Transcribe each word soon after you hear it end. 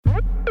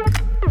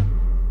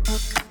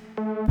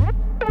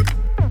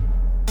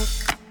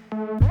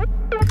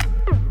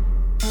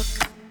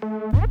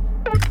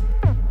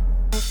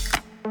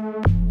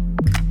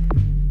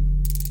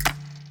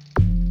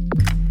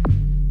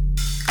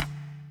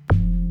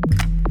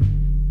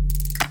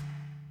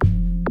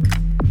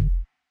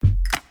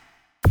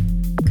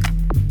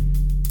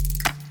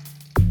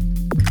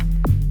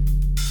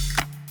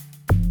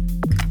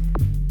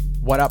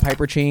What up,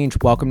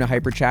 Hyperchange? Welcome to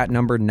Hyperchat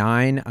number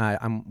 9.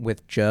 I'm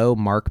with Joe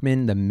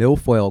Markman, the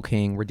Milfoil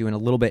King. We're doing a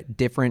little bit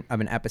different of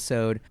an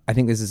episode. I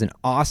think this is an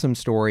awesome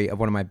story of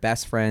one of my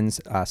best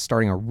friends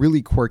starting a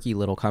really quirky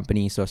little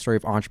company, so a story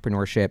of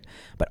entrepreneurship,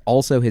 but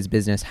also his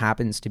business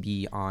happens to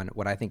be on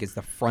what I think is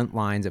the front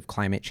lines of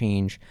climate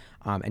change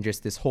and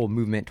just this whole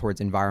movement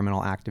towards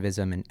environmental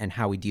activism and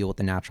how we deal with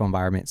the natural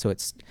environment. So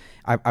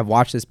I've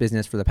watched this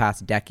business for the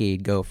past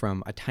decade go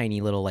from a tiny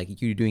little, like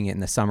you doing it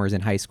in the summers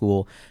in high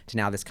school, to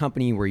now this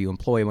company where you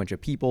employ a bunch of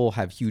people,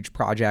 have huge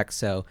projects.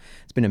 So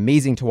it's been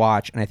amazing to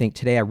watch. And I think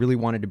today I really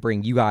wanted to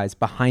bring you guys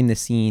behind the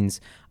scenes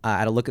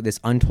at a look at this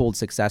untold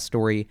success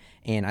story.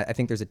 And I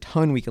think there's a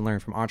ton we can learn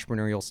from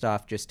entrepreneurial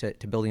stuff just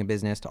to building a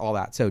business to all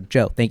that. So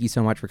Joe, thank you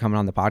so much for coming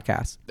on the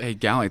podcast. Hey,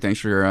 Gally, thanks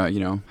for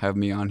having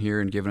me on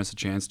here and giving us a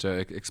chance to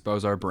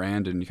expose our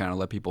brand and kind of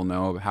let people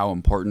know how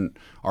important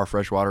our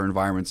freshwater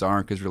environments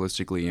are. Because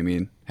realistically, I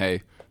mean,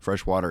 hey,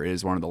 freshwater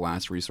is one of the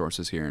last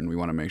resources here, and we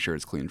want to make sure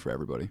it's clean for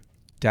everybody.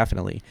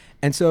 Definitely.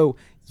 And so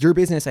your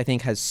business, I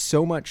think, has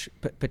so much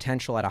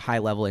potential at a high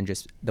level in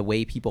just the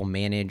way people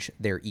manage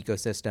their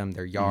ecosystem,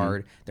 their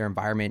yard, their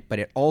environment. But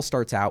it all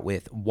starts out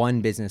with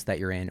one business that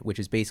you're in, which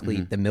is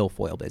basically the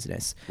milfoil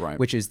business, right?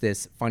 Which is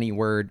this funny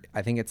word.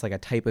 I think it's like a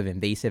type of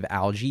invasive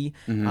algae.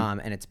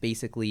 And it's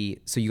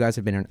basically, so you guys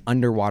have been an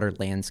underwater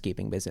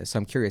landscaping business. So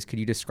I'm curious, could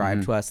you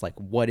describe to us, like,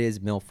 what is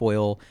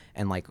milfoil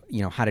and, like,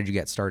 how did you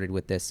get started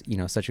with this,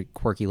 such a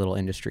quirky little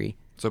industry?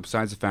 So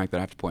besides the fact that I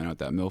have to point out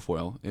that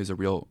milfoil is a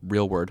real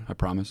word, I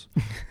promise.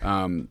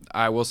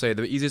 I will say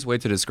the easiest way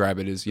to describe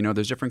it is,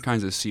 there's different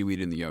kinds of seaweed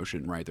in the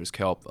ocean, right? There's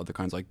kelp, other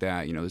kinds like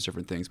that, there's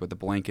different things. But the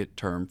blanket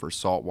term for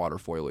saltwater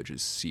foliage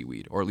is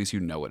seaweed, or at least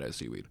it as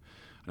seaweed.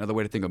 Another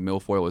way to think of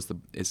milfoil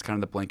is kind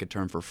of the blanket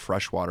term for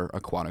freshwater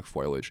aquatic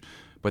foliage.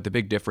 But the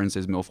big difference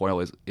is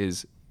milfoil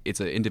is it's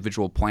an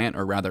individual plant,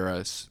 or rather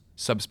a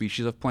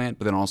subspecies of plant,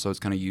 but then also it's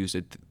kind of used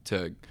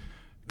to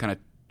kind of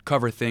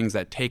cover things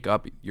that take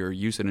up your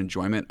use and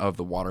enjoyment of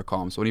the water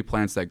column. So any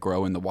plants that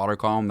grow in the water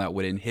column that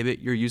would inhibit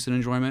your use and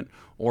enjoyment,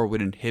 or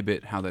would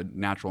inhibit how the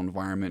natural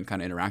environment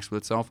kind of interacts with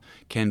itself,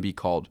 can be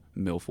called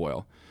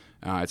milfoil.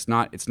 It's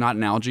not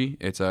an algae.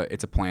 It's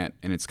a plant,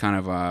 and it's kind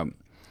of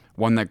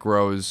one that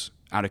grows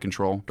out of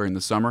control during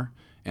the summer.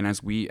 And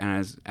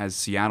as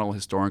Seattle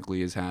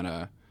historically has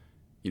had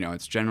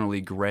it's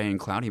generally gray and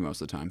cloudy most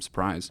of the time.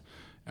 Surprise.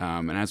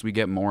 And as we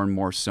get more and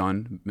more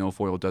sun,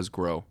 milfoil does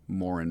grow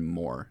more and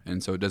more.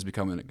 And so it does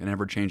become an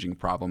ever-changing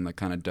problem that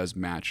kind of does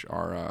match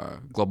our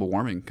global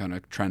warming kind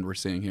of trend we're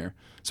seeing here.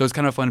 So it's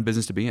kind of a fun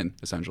business to be in,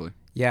 essentially.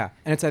 Yeah.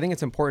 And I think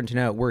it's important to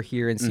note, we're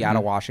here in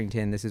Seattle,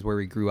 Washington. This is where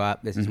we grew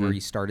up. This is where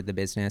you started the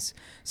business.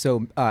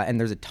 So, and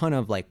there's a ton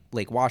of, like,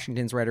 Lake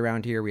Washington's right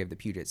around here. We have the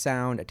Puget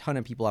Sound. A ton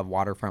of people have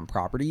waterfront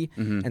property.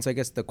 And so I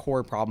guess the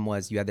core problem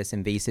was you had this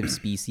invasive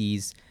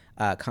species.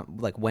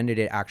 Like, when did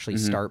it actually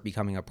start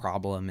becoming a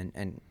problem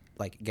and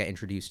like get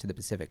introduced to the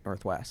Pacific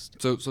Northwest?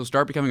 So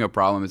start becoming a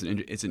problem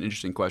it's an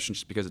interesting question,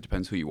 just because it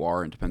depends who you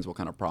are and depends what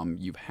kind of problem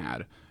you've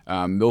had.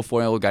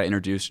 Milfoil got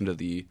introduced into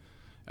the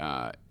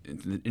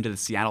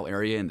Seattle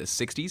area in the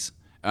 60s.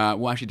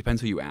 Well, actually, it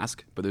depends who you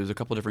ask, but there's a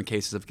couple different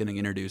cases of getting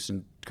introduced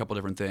and a couple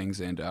different things,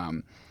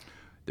 and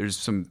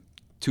there's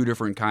two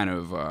different kind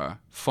of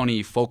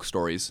funny folk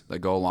stories that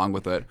go along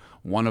with it.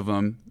 One of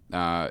them,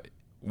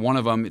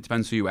 it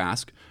depends who you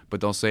ask, but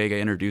they'll say it got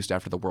introduced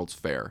after the World's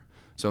Fair.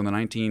 So in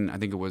I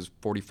think it was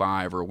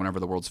 45 or whenever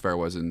the World's Fair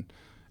was in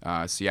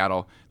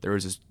Seattle,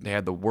 they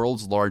had the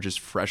world's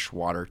largest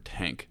freshwater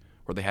tank,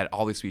 where they had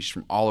all these species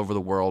from all over the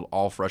world,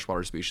 all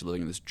freshwater species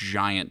living in this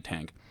giant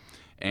tank.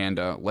 And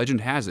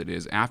legend has it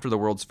is after the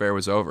World's Fair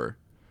was over,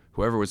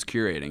 whoever was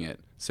curating it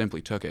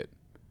simply took it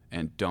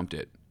and dumped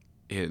it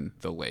in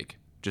the lake.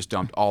 Just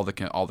dumped all the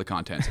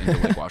contents into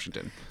Lake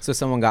Washington. So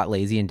someone got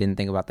lazy and didn't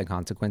think about the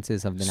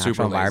consequences of the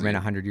natural environment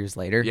 100 years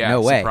later? Yeah,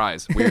 no way.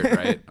 Surprise. Weird,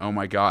 right? Oh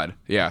my God.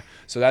 Yeah.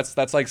 So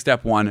that's like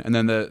step one. And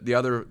then the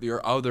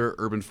other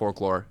urban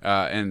folklore,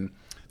 and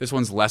this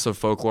one's less of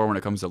folklore when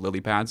it comes to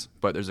lily pads,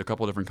 but there's a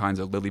couple different kinds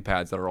of lily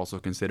pads that are also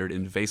considered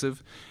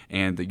invasive.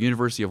 And the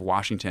University of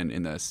Washington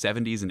in the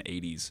 70s and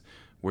 80s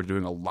were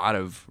doing a lot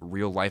of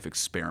real life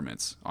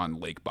experiments on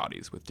lake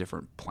bodies with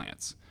different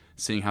plants,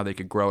 seeing how they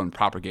could grow and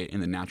propagate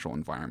in the natural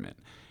environment.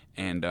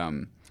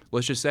 And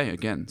let's just say,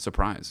 again,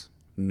 surprise,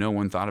 no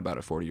one thought about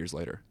it 40 years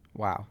later.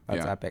 Wow,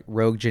 that's epic.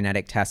 Rogue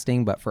genetic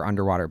testing, but for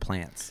underwater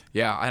plants.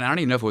 Yeah, and I don't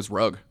even know if it was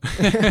rogue.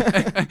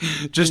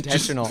 just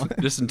intentional.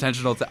 Just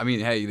intentional. I mean,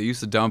 hey, they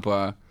used to dump,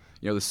 the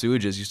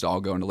sewages used to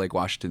all go into Lake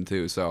Washington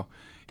too. So,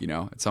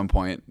 at some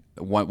point,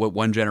 what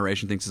one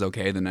generation thinks is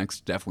okay, the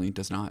next definitely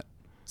does not.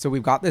 So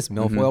we've got this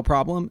milfoil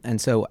problem. And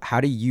so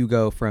how do you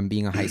go from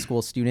being a high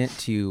school student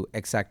to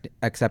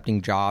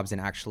accepting jobs and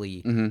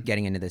actually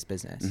getting into this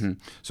business?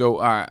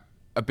 So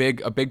a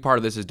big part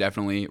of this is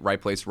definitely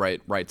right place,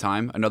 right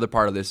time. Another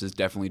part of this is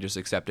definitely just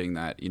accepting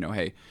that,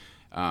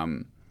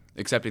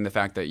 accepting the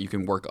fact that you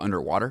can work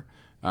underwater.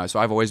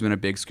 So I've always been a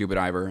big scuba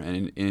diver,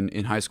 and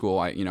in high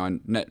school,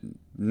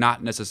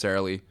 not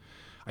necessarily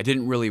I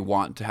didn't really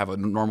want to have a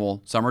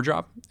normal summer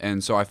job.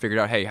 And so I figured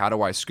out, hey, how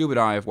do I scuba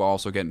dive while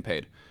also getting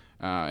paid?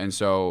 And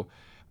so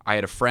I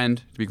had a friend,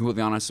 to be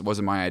completely honest, it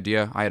wasn't my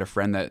idea. I had a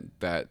friend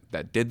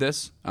that did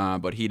this,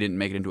 but he didn't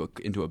make it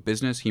into a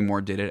business. He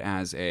more did it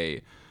as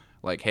a,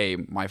 like, hey,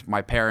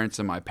 my parents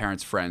and my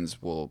parents'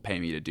 friends will pay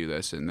me to do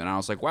this. And then I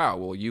was like, wow,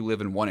 well, you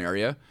live in one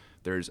area.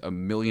 There's a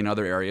million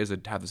other areas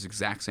that have this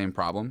exact same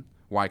problem.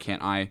 Why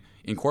can't I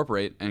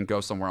incorporate and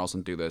go somewhere else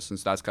and do this? And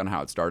so that's kind of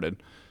how it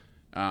started.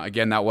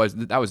 Again, that was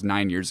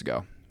 9 years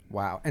ago.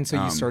 Wow. And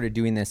so you started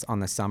doing this on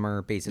the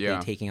summer, basically Yeah.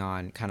 taking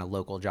on kind of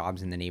local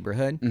jobs in the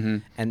neighborhood.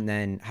 And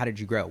then how did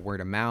you grow? Word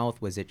of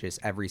mouth? Was it just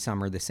every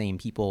summer the same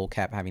people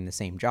kept having the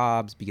same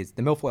jobs? Because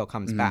the milfoil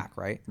comes back,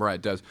 right? Right,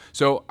 it does.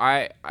 So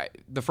I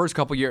the first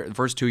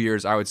 2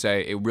 years, I would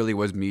say it really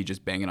was me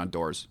just banging on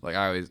doors. Like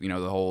I always,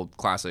 the whole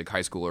classic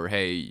high schooler,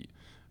 hey,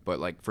 but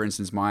like for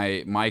instance,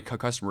 my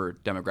customer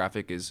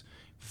demographic is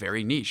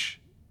very niche.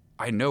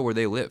 I know where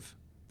they live.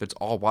 It's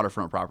all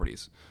waterfront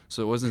properties.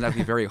 So it wasn't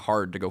exactly very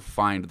hard to go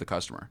find the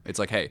customer. It's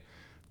like, hey,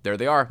 there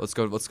they are. Let's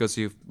go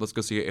see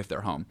if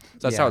they're home.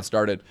 So that's how it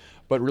started.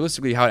 But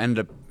realistically, how it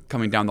ended up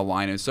coming down the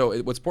line is,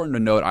 what's important to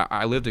note,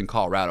 I lived in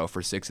Colorado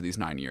for 6 of these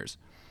 9 years.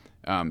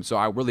 So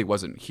I really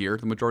wasn't here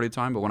the majority of the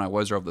time, but when I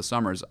was there over the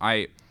summers,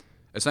 I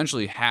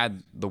essentially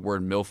had the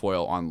word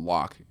milfoil on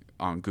lock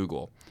on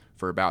Google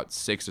for about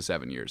 6 to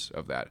 7 years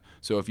of that.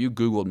 So if you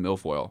Googled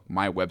milfoil,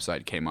 my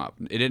website came up.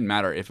 It didn't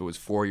matter if it was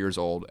 4 years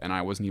old and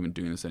I wasn't even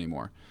doing this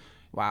anymore.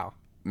 Wow.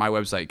 My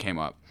website came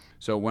up.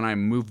 So when I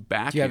moved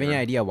back, Do you have any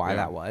idea why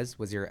that was?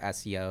 Was your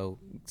SEO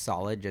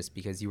solid just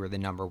because you were the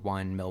number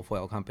one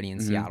milfoil company in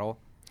Seattle?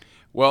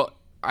 Well,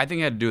 I think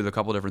it had to do with a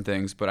couple different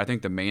things, but I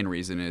think the main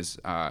reason is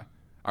I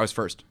was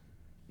first.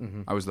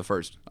 I was the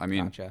first. I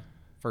mean, Gotcha.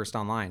 First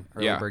online.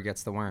 Early bird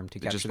gets the worm to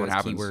capture just those what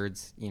happens.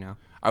 keywords,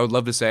 I would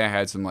love to say I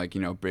had some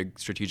big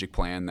strategic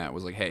plan that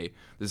was like, hey,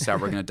 this is how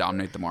we're going to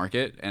dominate the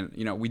market. And,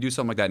 we do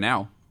something like that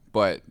now,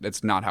 but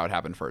that's not how it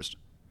happened first.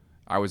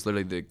 I was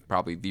literally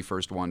probably the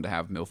first one to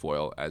have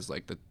milfoil as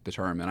like the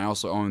term. And I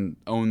also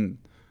own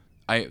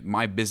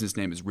my business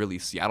name is really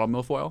Seattle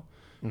Milfoil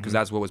because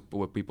that's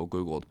what people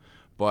Googled.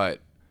 But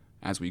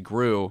as we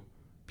grew,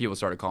 people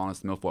started calling us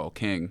the Milfoil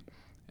King.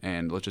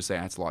 And let's just say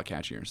it's a lot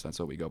catchier, so that's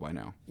what we go by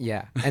now.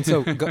 Yeah, and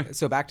so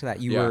so back to that,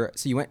 you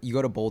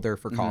go to Boulder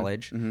for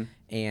college,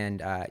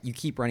 and you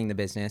keep running the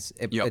business.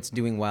 It's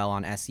doing well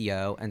on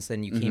SEO, and so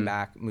then you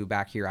moved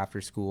back here after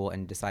school,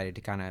 and decided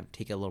to kind of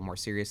take it a little more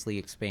seriously,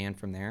 expand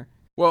from there.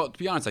 Well, to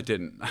be honest, I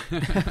didn't.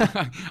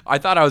 I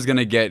thought I was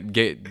gonna get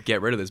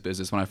rid of this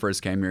business when I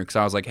first came here because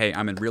I was like, hey,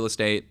 I'm in real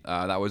estate.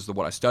 That was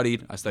what I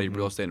studied. I studied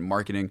real estate and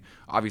marketing.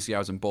 Obviously, I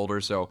was in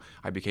Boulder, so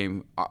I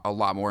became a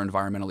lot more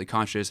environmentally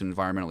conscious and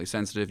environmentally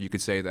sensitive. You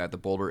could say that the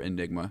Boulder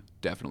enigma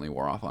definitely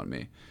wore off on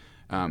me.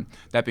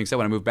 That being said,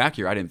 when I moved back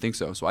here, I didn't think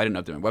so. So I didn't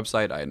update my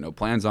website. I had no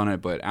plans on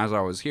it. But as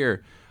I was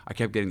here, I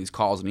kept getting these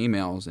calls and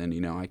emails, and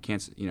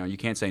you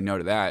can't say no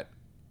to that.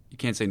 You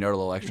can't say no to a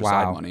little extra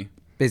side money.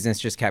 Business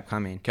just kept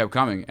coming.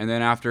 And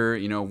then after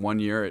 1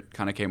 year it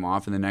kind of came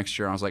off, and the next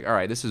year I was like, all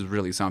right, this is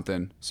really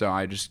something. So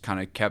I just kind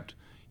of kept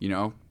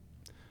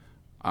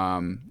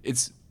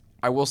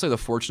I will say the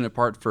fortunate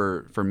part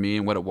for me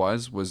and what it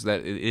was that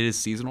it is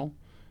seasonal.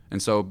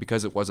 And so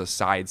because it was a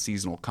side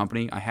seasonal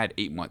company, I had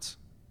 8 months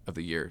of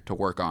the year to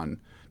work on,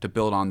 to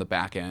build on the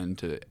back end,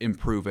 to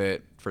improve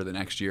it for the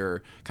next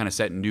year, kind of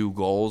set new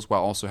goals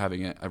while also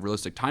having a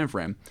realistic time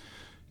frame.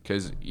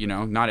 Because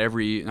not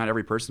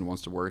every person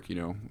wants to work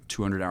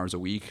 200 hours a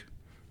week.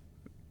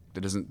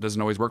 That doesn't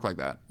always work like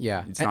that.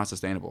 Yeah, it's not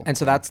sustainable. And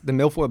so that's the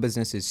milfoil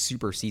business is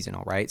super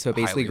seasonal, right? So it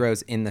basically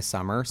grows in the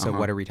summer. So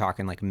what are we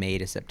talking, like May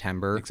to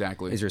September?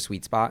 Exactly. Is your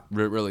sweet spot?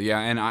 Really, yeah.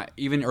 And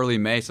even early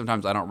May,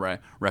 sometimes I don't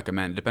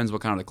recommend. It depends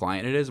what kind of the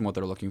client it is and what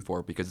they're looking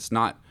for, because it's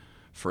not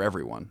for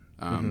everyone.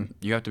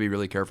 You have to be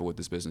really careful with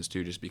this business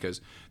too, just because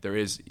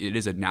it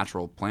is a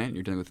natural plant.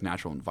 You're dealing with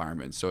natural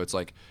environments, so it's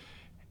like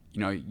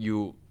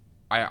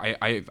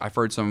I've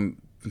heard some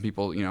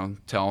people,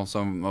 tell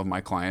some of my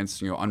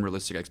clients,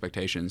 unrealistic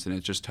expectations, and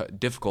it's just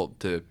difficult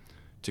to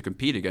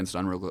compete against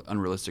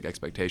unrealistic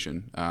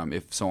expectation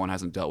if someone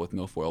hasn't dealt with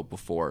milfoil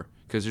before.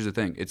 Because here's the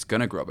thing, it's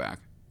gonna grow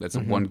back. That's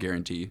one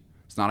guarantee.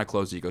 It's not a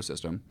closed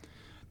ecosystem.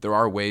 There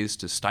are ways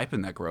to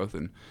stipend that growth,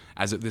 and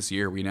as of this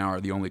year, we now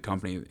are the only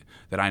company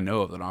that I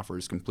know of that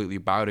offers completely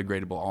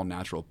biodegradable, all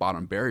natural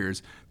bottom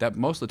barriers that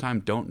most of the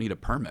time don't need a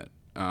permit.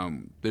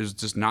 There's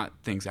just not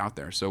things out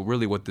there. So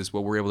really what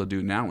we're able to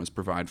do now is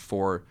provide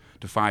 4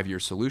 to 5 year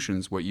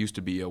solutions, what used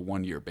to be a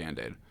 1 year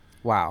Band-Aid.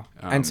 Wow.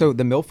 And so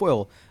the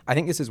milfoil, I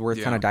think this is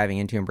worth kind of diving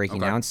into and breaking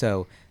down.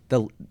 So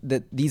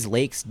these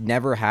lakes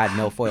never had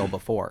milfoil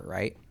before,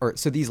 right? Or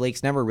so these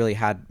lakes never really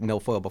had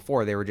milfoil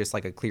before. They were just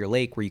like a clear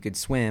lake where you could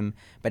swim.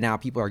 But now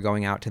people are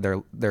going out to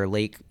their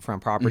lakefront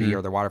property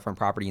or their waterfront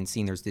property and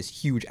seeing there's this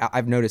huge.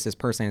 I've noticed this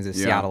personally as a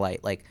Seattleite,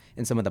 like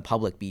in some of the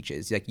public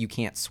beaches, like you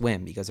can't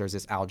swim because there's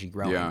this algae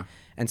growing. Yeah.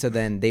 And so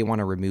then they want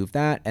to remove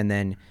that, and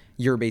then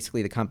you're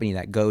basically the company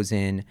that goes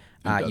in.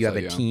 You have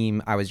a yeah.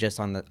 team. I was just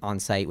on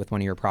site with one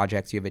of your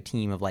projects. You have a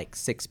team of like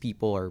 6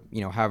 people, or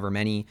however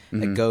many,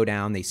 that go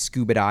down. They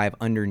scuba dive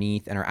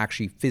underneath and are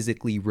actually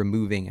physically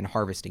removing and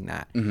harvesting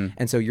that.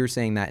 And so you're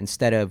saying that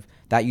instead of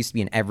that used to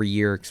be an every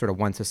year sort of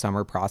once a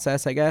summer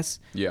process, I guess.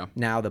 Yeah.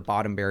 Now the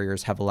bottom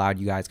barriers have allowed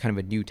you guys kind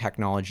of a new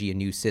technology, a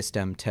new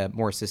system to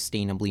more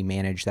sustainably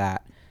manage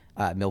that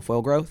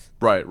milfoil growth.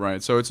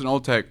 Right. So it's an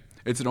old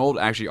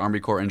actually Army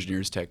Corps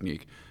engineers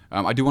technique.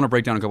 I do want to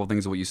break down a couple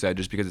things of what you said,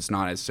 just because it's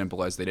not as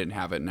simple as they didn't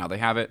have it. Now they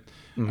have it.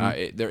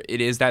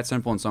 It is that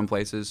simple in some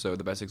places. So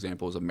the best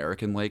example is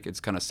American Lake. It's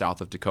kind of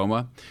south of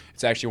Tacoma.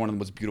 It's actually one of the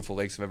most beautiful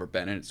lakes I've ever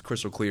been in. It's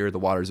crystal clear. The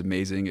water is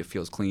amazing. It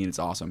feels clean. It's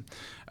awesome.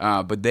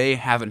 But they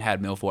haven't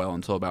had milfoil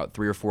until about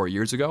 3 or 4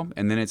 years ago,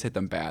 and then it's hit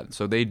them bad.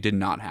 So they did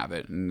not have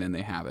it, and then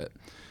they have it.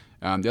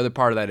 The other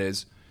part of that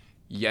is,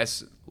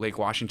 yes, Lake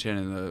Washington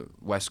and the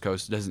West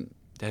Coast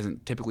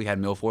hasn't typically had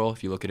milfoil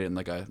if you look at it in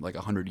like a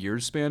 100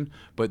 years span,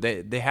 but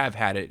they have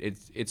had it.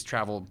 It's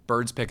traveled.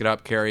 Birds pick it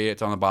up, carry it.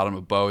 It's on the bottom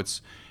of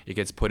boats. It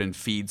gets put in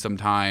feed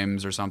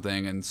sometimes or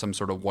something, and some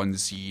sort of one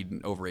seed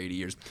in over 80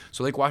 years.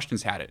 So Lake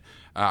Washington's had it.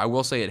 I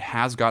will say it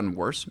has gotten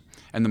worse,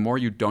 and the more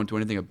you don't do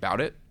anything about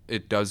it,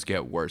 it does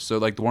get worse. So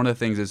like one of the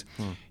things is,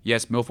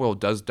 yes, milfoil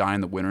does die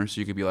in the winter, so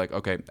you could be like,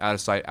 okay, out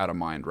of sight, out of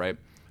mind, right?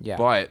 Yeah.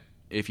 But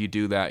if you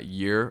do that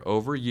year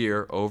over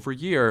year over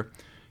year,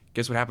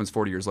 guess what happens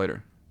 40 years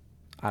later?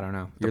 I don't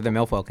know. You're the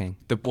milfoil king.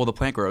 The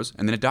plant grows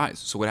and then it dies.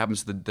 So what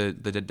happens to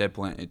the dead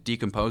plant? It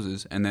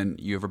decomposes, and then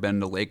you ever been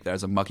in a lake that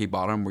has a mucky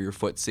bottom where your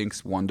foot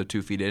sinks 1 to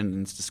 2 feet in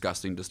and it's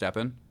disgusting to step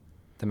in?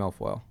 The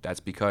milfoil. That's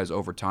because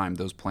over time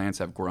those plants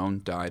have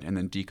grown, died, and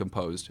then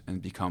decomposed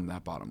and become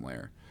that bottom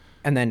layer.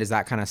 And then does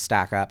that kind of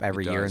stack up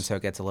every year, and so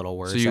it gets a little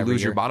worse? So you every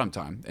lose year? your bottom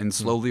time, and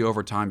slowly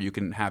over time you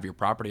can have your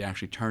property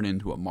actually turn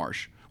into a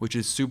marsh, which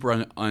is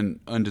super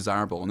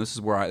undesirable. And this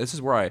is where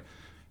I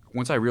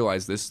once I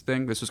realized this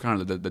was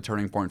kind of the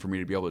turning point for me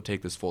to be able to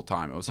take this full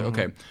time. I was like,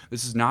 okay,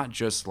 this is not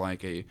just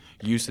like a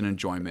use and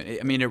enjoyment.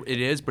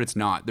 It is, but it's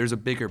not. There's a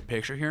bigger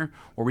picture here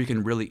where we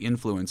can really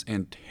influence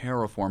and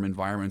terraform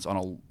environments on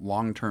a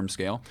long-term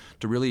scale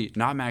to really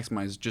not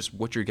maximize just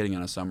what you're getting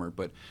in a summer,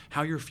 but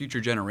how your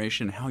future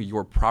generation, how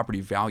your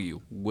property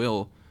value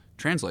will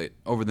translate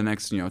over the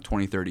next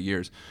 20, 30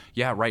 years.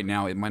 Yeah, right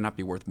now it might not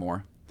be worth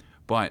more,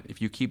 but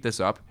if you keep this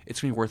up, it's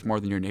going to be worth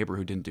more than your neighbor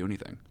who didn't do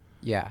anything.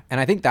 Yeah. And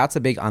I think that's a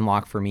big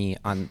unlock for me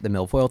on the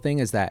milfoil thing,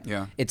 is that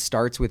it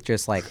starts with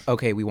just like,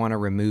 okay, we want to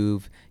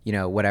remove,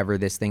 whatever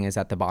this thing is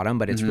at the bottom,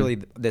 but it's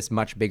really this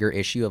much bigger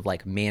issue of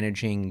like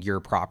managing your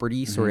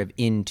property sort of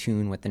in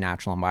tune with the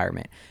natural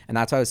environment. And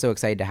that's why I was so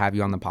excited to have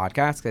you on the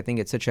podcast, because I think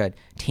it's such a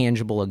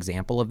tangible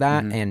example of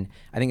that. And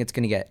I think it's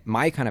going to get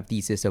my kind of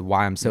thesis of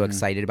why I'm so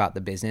excited about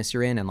the business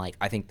you're in. And like,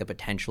 I think the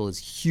potential is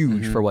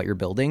huge for what you're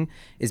building,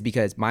 is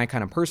because my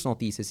kind of personal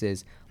thesis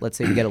is, let's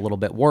say we get a little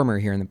bit warmer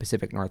here in the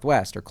Pacific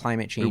Northwest, or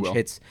climate change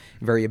hits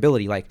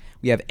variability. Like,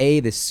 we have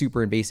this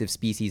super invasive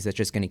species that's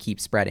just going to keep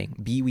spreading.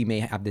 B, we may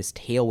have this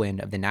tailwind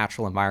of the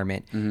natural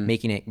environment,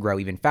 making it grow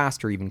even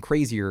faster, even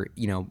crazier,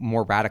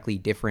 more radically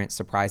different,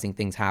 surprising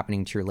things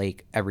happening to your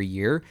lake every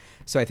year.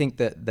 So I think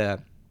that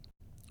the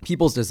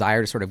people's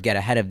desire to sort of get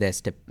ahead of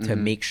this, to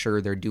make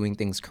sure they're doing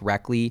things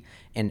correctly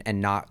and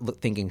not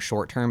thinking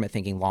short term, but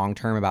thinking long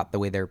term about the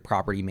way their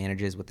property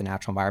manages with the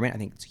natural environment, I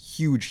think it's a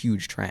huge,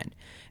 huge trend.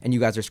 And you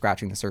guys are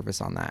scratching the surface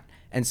on that.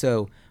 And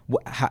so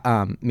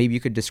maybe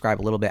you could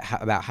describe a little bit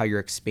about how you're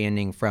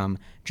expanding from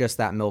just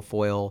that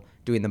milfoil,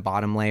 doing the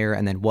bottom layer,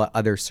 and then what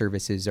other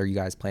services are you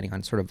guys planning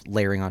on sort of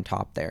layering on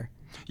top there?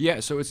 Yeah,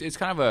 so it's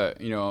kind of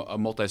a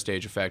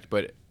multi-stage effect,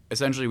 but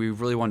essentially we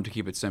really wanted to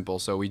keep it simple.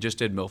 So we just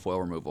did milfoil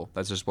removal.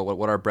 That's just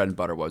what our bread and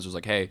butter was. It was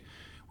like, hey,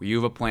 you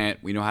have a plant,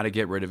 we know how to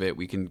get rid of it,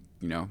 we can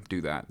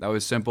do that. That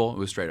was simple. It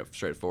was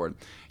straightforward.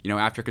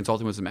 After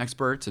consulting with some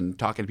experts and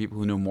talking to people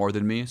who know more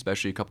than me,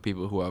 especially a couple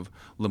people who have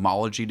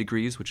limnology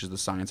degrees, which is the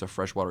science of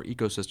freshwater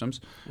ecosystems,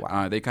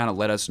 they kind of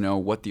let us know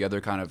what the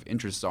other kind of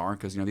interests are,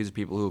 because these are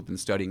people who have been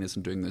studying this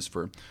and doing this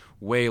for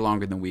way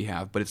longer than we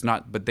have.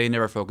 But they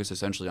never focus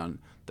essentially on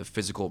the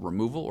physical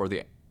removal or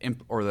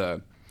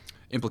the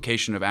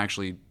implication of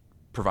actually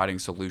providing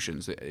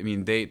solutions. I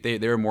mean,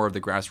 they're more of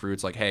the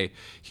grassroots, like, hey,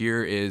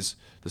 here is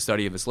the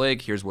study of this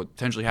lake, here's what's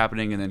potentially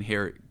happening, and then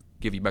here,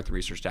 give you back the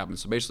research to happen.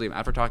 So basically,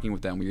 after talking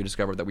with them, we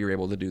discovered that we were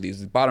able to do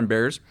these bottom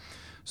barriers.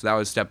 So that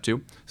was step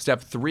 2.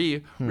 Step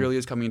 3 really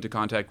is coming into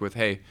contact with,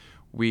 hey,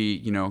 we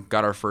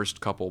got our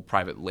first couple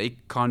private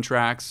lake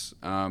contracts.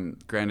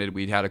 Granted,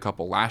 we'd had a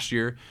couple last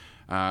year,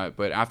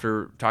 but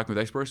after talking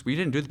with experts, we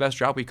didn't do the best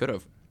job we could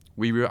have.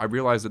 I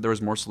realized that there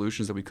was more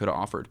solutions that we could have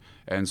offered.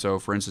 And so,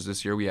 for instance,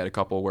 this year we had a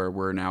couple where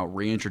we're now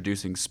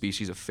reintroducing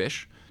species of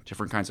fish,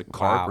 different kinds of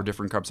carp or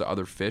different types of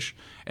other fish,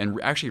 and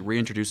actually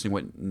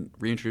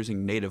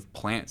reintroducing native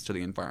plants to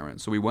the environment.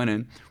 So we went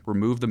in,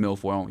 removed the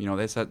milfoil.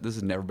 This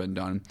has never been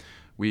done.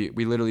 We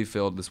literally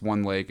filled this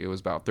one lake. It was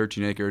about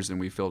 13 acres,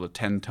 and we filled a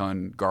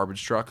 10-ton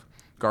garbage truck.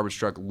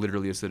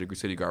 Literally a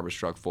city garbage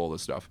truck full of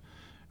this stuff.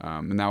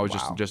 And that was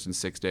just in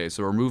 6 days.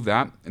 So removed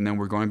that, and then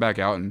we're going back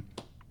out and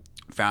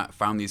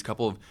found these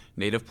couple of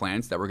native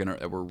plants that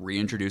we're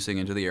reintroducing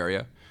into the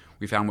area.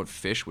 We found what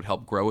fish would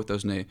help grow with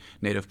those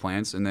native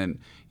plants, and then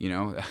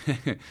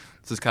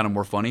this is kind of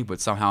more funny,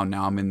 but somehow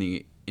now I'm in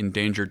the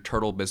endangered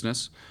turtle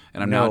business,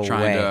 and I'm now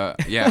trying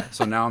to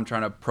So now I'm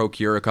trying to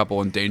procure a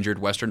couple endangered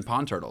western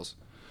pond turtles.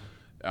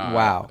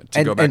 Wow.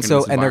 And they're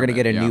going to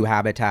get a new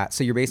habitat.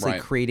 So you're basically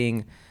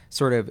creating,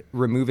 sort of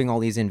removing all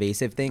these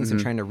invasive things and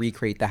trying to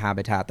recreate the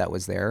habitat that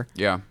was there.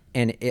 Yeah.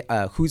 And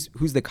who's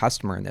the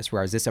customer in this?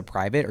 Where is this a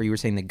private, or you were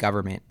saying the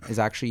government is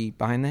actually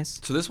behind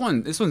this? So this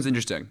one's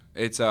interesting.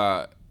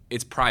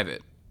 It's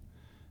private.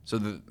 So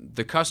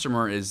the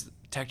customer is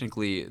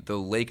technically the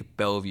Lake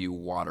Bellevue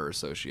Water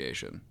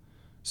Association.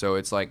 So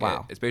it's like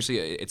it's basically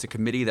it's a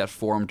committee that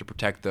formed to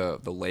protect the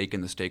lake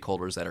and the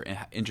stakeholders that are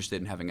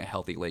interested in having a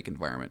healthy lake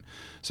environment.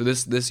 So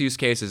this use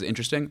case is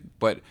interesting,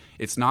 but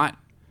it's not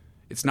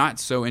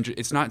so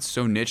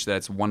niche that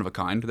it's one of a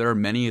kind. There are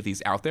many of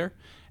these out there,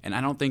 and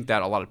I don't think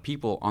that a lot of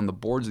people on the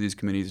boards of these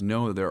committees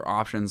know there are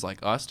options like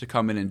us to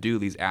come in and do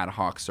these ad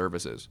hoc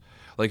services.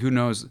 Like, who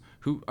knows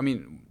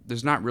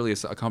there's not really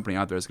a company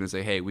out there that's going to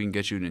say, hey, we can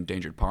get you an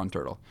endangered pond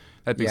turtle.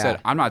 That being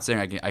said, I'm not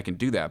saying I can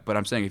do that, but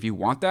I'm saying if you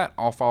want that,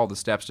 I'll follow the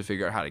steps to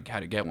figure out how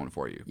to get one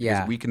for you. Yeah.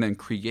 Because we can then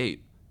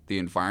create the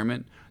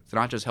environment to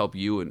not just help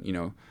you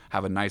and,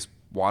 have a nice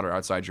water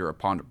outside your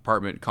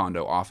apartment,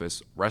 condo,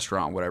 office,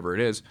 restaurant, whatever it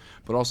is,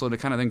 but also to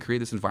kind of then create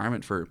this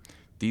environment for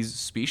these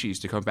species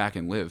to come back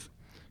and live.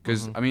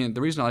 Because,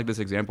 the reason I like this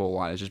example a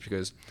lot is just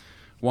because,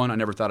 one, I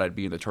never thought I'd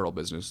be in the turtle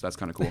business. That's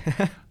kind of cool.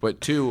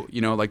 But two,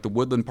 like the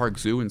Woodland Park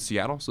Zoo in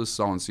Seattle, so this is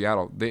all in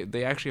Seattle,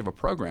 they actually have a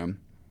program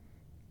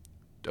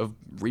of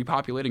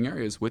repopulating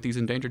areas with these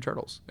endangered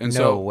turtles. And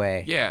no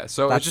way. Yeah,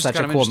 so that's it's just such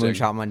kind a of cool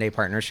interesting. Moonshot Monday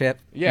partnership.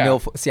 Yeah.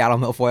 Seattle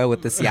Milfoil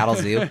with the Seattle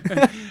Zoo.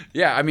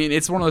 Yeah,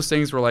 it's one of those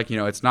things where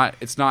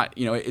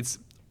it's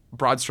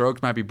broad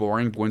strokes might be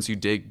boring, but once you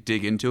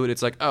dig into it,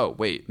 it's like, oh,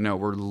 wait, no,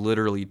 we're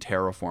literally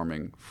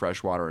terraforming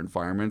freshwater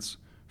environments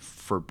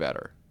for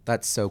better.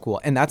 That's so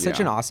cool. And that's such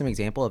an awesome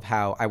example of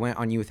how I went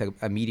on you with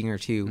a meeting or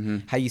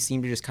two, how you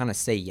seem to just kind of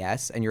say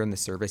yes, and you're in the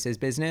services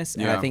business.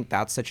 And I think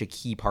that's such a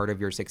key part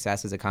of your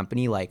success as a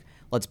company. Like,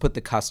 let's put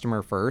the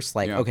customer first.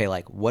 Like, okay,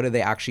 like, what do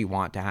they actually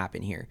want to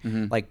happen here?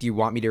 Like, do you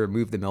want me to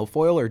remove the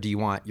milfoil, or do you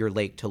want your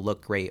lake to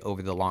look great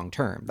over the long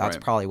term? That's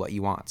probably what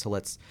you want. So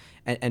let's,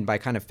 and by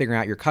kind of figuring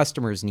out your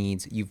customers'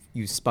 needs,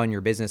 you've spun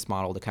your business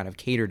model to kind of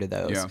cater to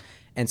those. Yeah.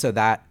 And so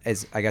that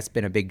has, I guess,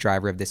 been a big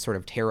driver of this sort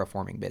of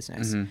terraforming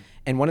business.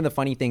 And one of the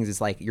funny things is,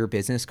 like, your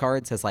business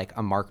card says like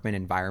a Markman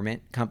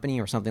Environment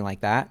Company or something like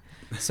that.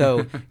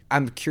 So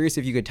I'm curious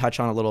if you could touch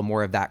on a little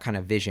more of that kind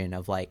of vision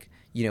of, like,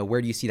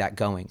 where do you see that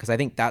going? Because I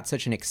think that's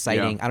such an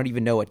exciting, I don't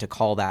even know what to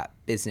call that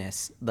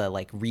business, the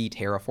like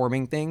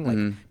re-terraforming thing,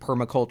 like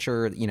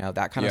permaculture,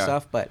 that kind of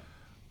stuff. But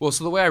well,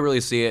 so the way I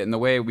really see it and the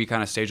way we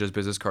kind of stage those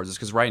business cards is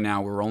because right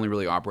now we're only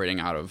really operating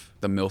out of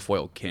the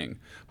Milfoil King.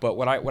 But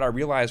what I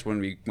realized when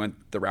we went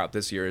the route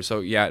this year is,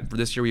 for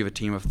this year we have a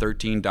team of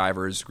 13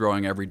 divers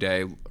growing every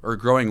day, or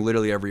growing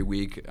literally every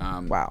week.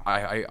 Wow.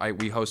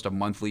 We host a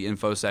monthly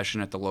info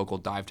session at the local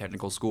dive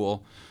technical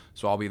school,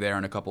 so I'll be there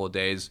in a couple of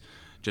days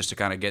just to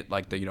kind of get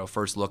like the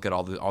first look at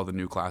all the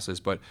new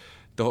classes. But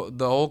the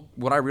whole,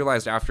 what I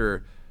realized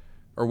after,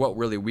 or what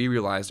really we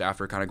realized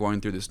after kind of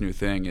going through this new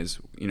thing is,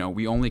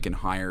 we only can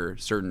hire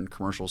certain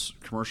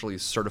commercially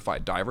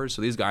certified divers.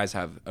 So these guys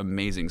have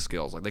amazing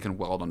skills. Like, they can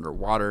weld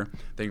underwater,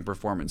 they can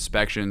perform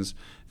inspections,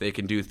 they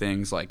can do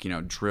things like,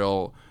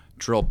 drill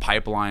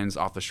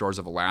pipelines off the shores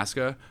of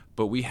Alaska,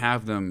 but we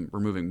have them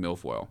removing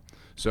milfoil.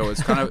 So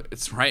it's kind of,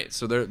 it's right.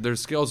 So their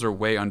skills are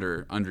way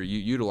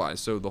underutilized.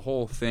 So the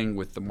whole thing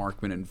with the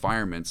Markman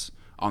Environments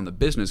on the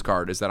business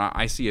card is that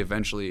I see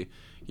eventually,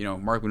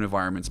 Markman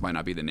Environments might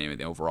not be the name of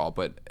the overall,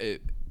 but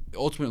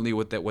ultimately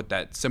what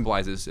that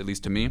symbolizes, at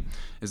least to me,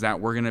 is that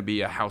we're going to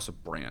be a house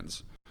of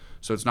brands.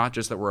 So it's not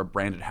just that we're a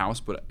branded house,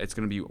 but it's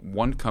going to be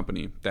one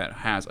company that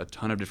has a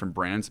ton of different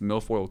brands,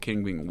 Milfoil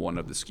King being one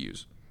of the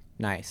SKUs.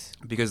 Nice.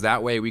 Because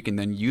that way we can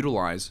then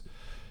utilize,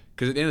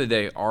 because at the end of the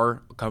day,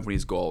 our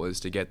company's goal is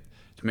to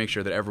make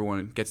sure that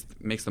everyone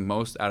makes the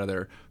most out of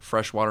their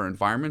freshwater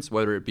environments,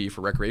 whether it be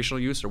for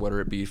recreational use or whether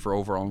it be for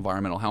overall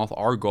environmental health.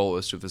 Our goal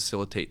is to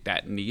facilitate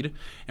that need,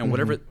 and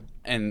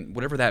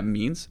whatever that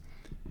means,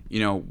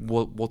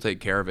 we'll take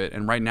care of it.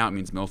 And right now it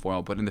means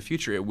milfoil, but in the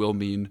future it will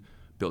mean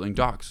building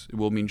docks. It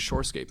will mean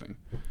shorescaping.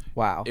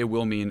 Wow. It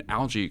will mean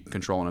algae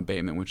control and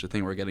abatement, which is the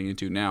thing we're getting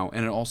into now,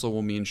 and it also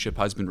will mean ship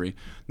husbandry.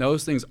 Now,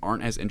 those things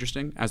aren't as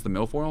interesting as the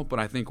milfoil, but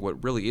I think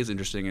what really is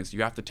interesting is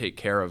you have to take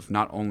care of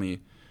not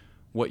only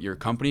what your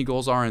company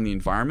goals are in the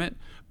environment,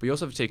 but you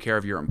also have to take care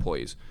of your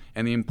employees.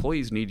 And the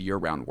employees need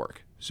year-round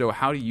work. So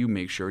how do you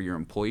make sure your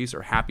employees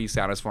are happy,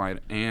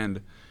 satisfied, and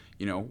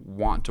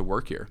want to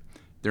work here?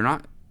 They're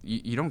not.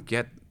 You don't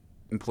get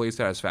employee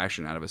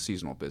satisfaction out of a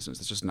seasonal business.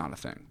 It's just not a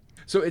thing.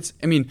 So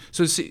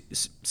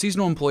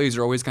seasonal employees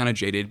are always kind of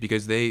jaded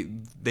because they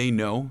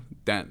know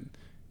that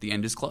the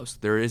end is close.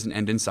 There is an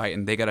end in sight,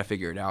 and they got to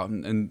figure it out.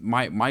 And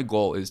my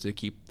goal is to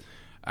keep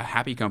a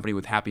happy company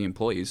with happy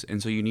employees.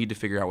 And so you need to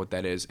figure out what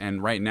that is.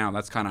 And right now,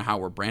 that's kind of how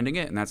we're branding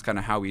it, and that's kind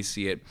of how we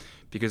see it.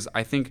 Because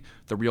I think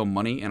the real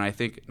money, and I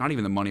think not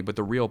even the money, but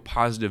the real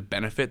positive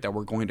benefit that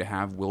we're going to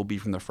have will be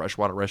from the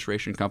freshwater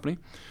restoration company.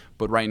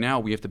 But right now,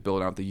 we have to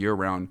build out the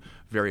year-round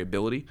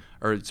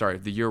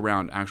the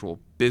year-round actual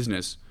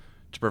business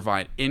to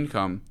provide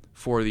income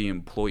for the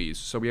employees.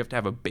 So we have to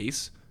have a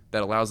base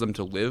that allows them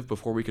to live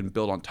before we can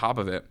build on top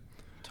of it.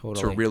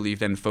 Totally. To really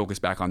then focus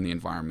back on the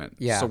environment.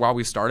 Yeah. So while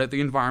we start at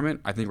the environment,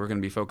 I think we're going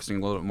to be focusing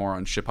a little bit more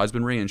on ship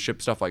husbandry and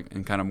ship stuff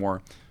and kind of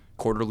more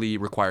quarterly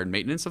required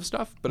maintenance of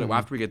stuff. But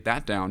after we get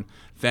that down,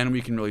 then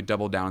we can really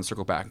double down and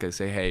circle back and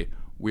say, hey,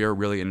 we are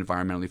really an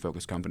environmentally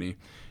focused company,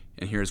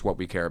 and here's what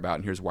we care about,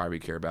 and here's why we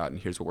care about, and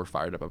here's what we're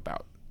fired up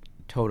about.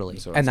 Totally.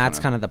 So and that's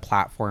kind of the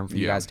platform for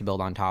you guys to build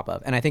on top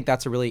of. And I think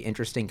that's a really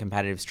interesting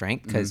competitive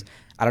strength because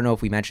I don't know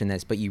if we mentioned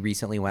this, but you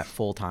recently went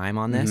full time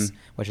on this,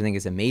 which I think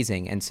is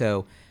amazing. And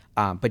so,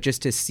 but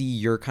just to see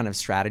your kind of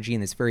strategy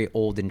in this very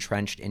old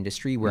entrenched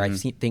industry where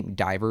think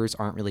divers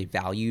aren't really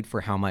valued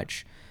for how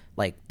much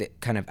like the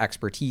kind of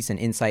expertise and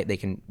insight they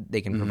can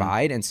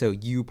provide. And so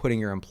you putting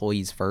your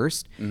employees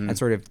first and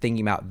sort of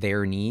thinking about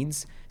their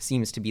needs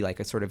seems to be like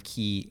a sort of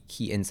key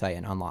insight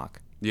and unlock.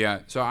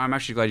 Yeah, so I'm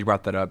actually glad you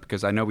brought that up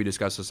because I know we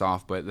discussed this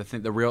off, but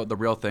the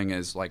real thing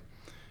is like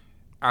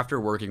after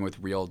working with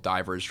real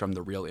divers from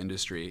the real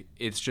industry,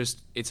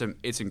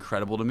 it's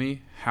incredible to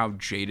me how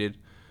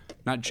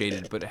not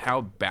jaded, but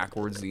how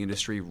backwards the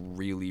industry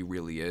really,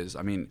 really is.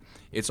 I mean,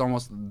 it's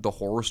almost the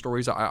horror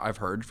stories I've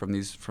heard from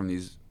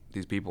these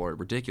people are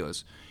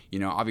ridiculous. You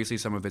know, obviously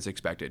some of it's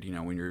expected. You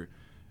know, when you're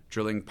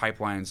drilling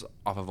pipelines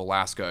off of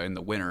Alaska in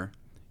the winter,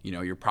 you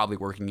know, you're probably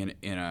working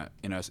in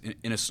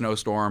a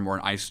snowstorm or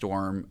an ice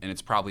storm, and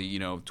it's probably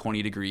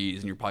 20 degrees,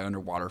 and you're probably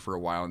underwater for a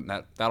while, and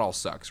that all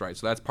sucks, right?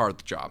 So that's part of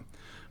the job.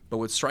 But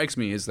what strikes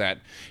me is that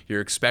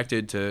you're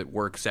expected to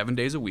work 7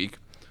 days a week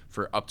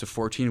for up to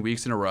 14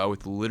 weeks in a row,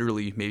 with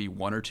literally maybe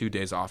 1 or 2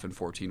 days off in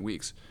 14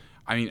 weeks.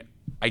 I mean,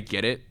 I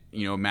get it,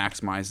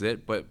 maximize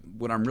it, but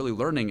what I'm really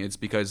learning is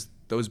because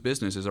those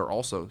businesses are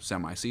also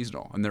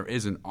semi-seasonal, and there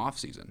is an off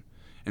season.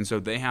 And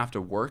so they have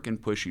to work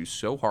and push you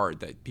so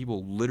hard that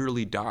people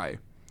literally die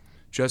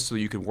just so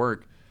you can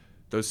work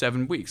those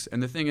 7 weeks.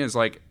 And the thing is,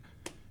 like,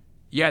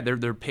 yeah,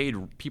 they're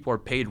paid. People are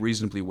paid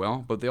reasonably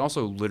well, but they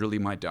also literally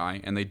might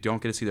die, and they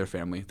don't get to see their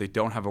family. They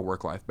don't have a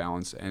work-life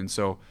balance. And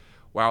so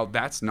while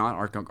that's not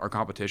our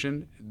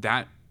competition,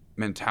 that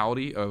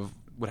mentality of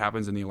what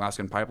happens in the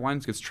Alaskan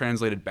pipelines gets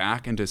translated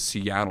back into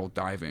Seattle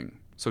diving.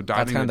 So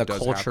diving, that's kind of the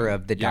culture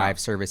of the dive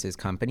services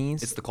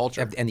companies. It's the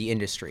culture and the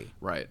industry,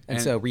 right?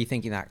 And so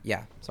rethinking that.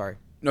 Yeah, sorry.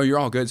 No, you're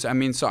all good. So, I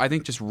mean, so I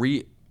think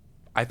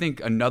I think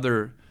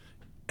another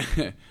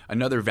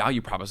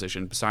value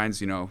proposition besides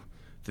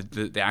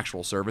the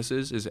actual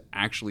services is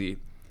actually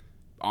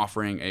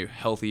offering a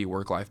healthy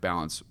work-life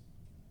balance,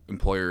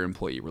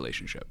 employer-employee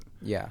relationship.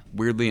 Yeah.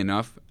 Weirdly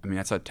enough, I mean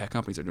that's how tech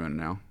companies are doing it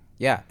now.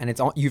 Yeah, and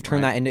you've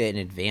turned that into an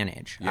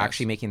advantage. Yes.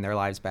 Actually, making their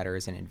lives better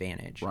is an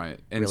advantage. Right,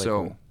 and really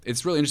so cool.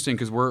 It's really interesting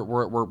because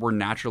we're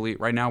naturally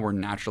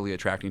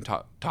attracting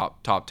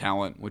top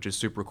talent, which is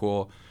super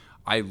cool.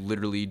 I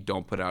literally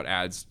don't put out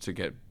ads to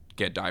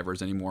get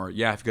divers anymore.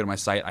 Yeah, if you go to my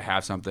site, I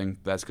have something.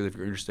 That's because if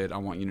you're interested, I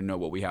want you to know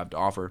what we have to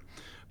offer.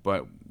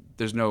 But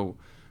there's no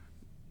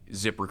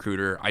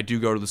ZipRecruiter. I do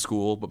go to the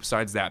school, but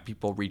besides that,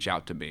 people reach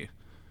out to me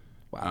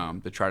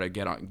to try to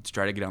get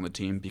on the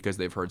team because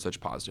they've heard such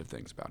positive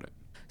things about it.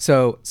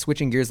 So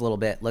switching gears a little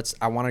bit,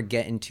 I want to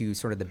get into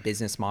sort of the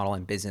business model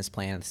and business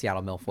plan of the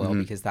Seattle Milfoil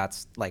because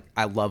that's like,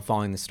 I love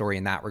following the story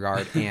in that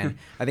regard. And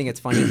I think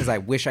it's funny because I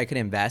wish I could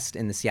invest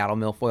in the Seattle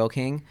Milfoil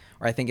King,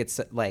 or I think it's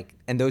like,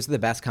 and those are the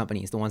best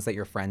companies, the ones that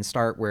your friends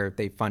start where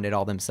they fund it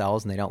all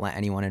themselves and they don't let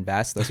anyone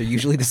invest. Those are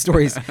usually the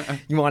stories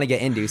you want to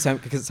get into. So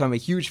I'm a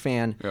huge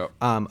fan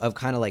of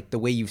kind of like the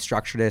way you've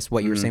structured this,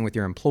 what you were saying with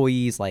your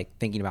employees, like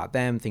thinking about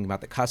them, thinking about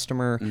the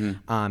customer.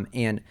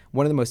 And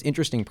one of the most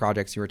interesting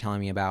projects you were telling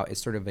me about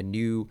is sort of a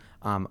new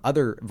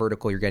other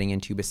vertical you're getting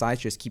into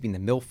besides just keeping the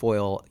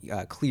milfoil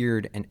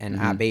cleared and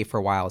at bay for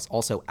a while is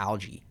also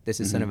algae. This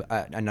is sort of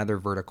another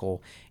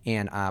vertical.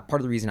 And part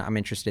of the reason I'm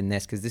interested in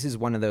this, because this is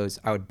one of those,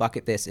 I would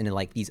bucket this into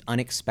like these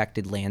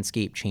unexpected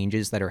landscape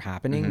changes that are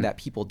happening that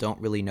people don't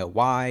really know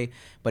why,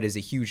 but is a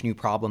huge new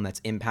problem that's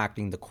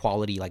impacting the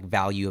quality, like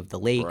value of the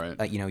lake,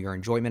 your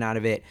enjoyment out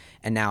of it.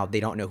 And now they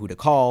don't know who to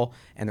call,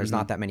 and there's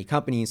not that many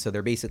companies, so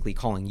they're basically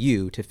calling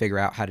you to figure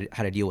out how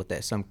to deal with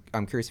this. So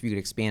I'm curious if you could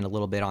expand a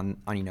little bit on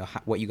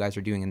what you guys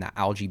are doing in the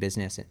algae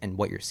business and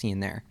what you're seeing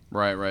there.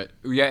 Right.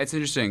 Yeah, it's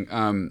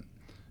interesting.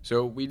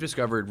 So we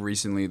discovered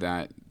recently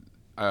that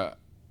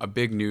a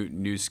big new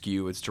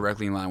SKU, it's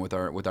directly in line with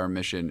our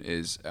mission,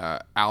 is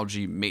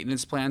algae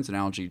maintenance plans and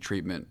algae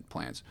treatment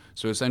plans.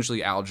 So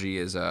essentially, algae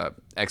is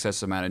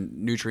excess amount of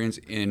nutrients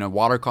in a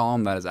water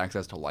column that has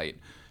access to light.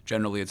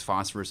 Generally, it's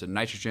phosphorus and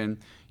nitrogen.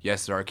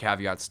 Yes, there are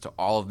caveats to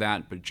all of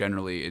that, but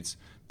generally,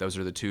 those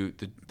are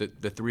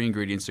the three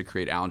ingredients to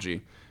create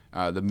algae.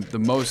 The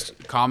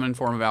most common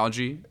form of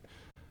algae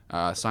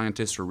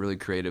Scientists were really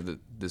creative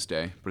this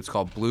day, but it's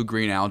called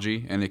blue-green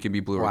algae, and it can be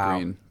blue or Wow.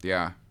 green.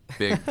 Yeah,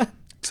 big,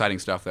 exciting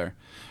stuff there.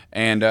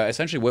 And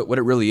essentially, what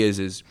it really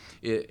is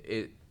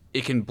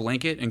it can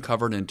blanket and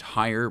cover an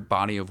entire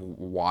body of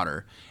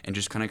water and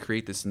just kind of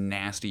create this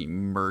nasty,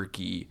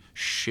 murky,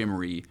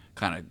 shimmery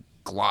kind of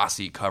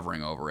glossy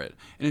covering over it.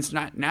 And it's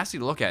not nasty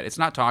to look at. It's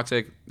not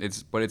toxic.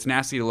 But it's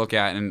nasty to look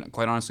at. And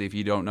quite honestly, if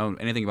you don't know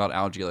anything about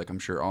algae, like I'm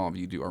sure all of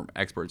you do, are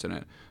experts in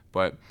it.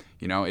 But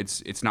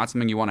it's not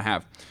something you want to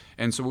have.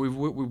 And so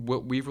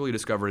what we've really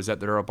discovered is that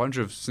there are a bunch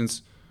of,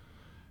 since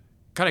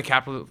kind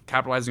of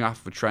capitalizing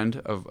off of a trend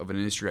of an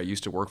industry I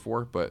used to work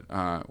for, but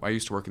I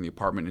used to work in the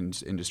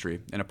apartment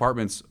industry, and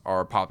apartments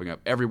are popping up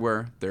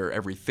everywhere. They're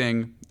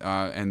everything,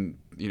 and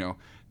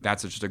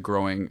that's just a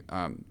growing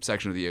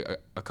section of the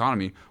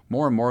economy.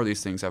 More and more of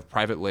these things have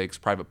private lakes,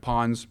 private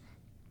ponds,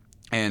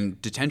 and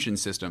detention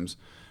systems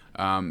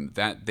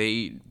that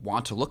they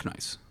want to look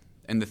nice.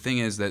 And the thing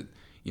is that,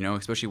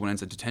 especially when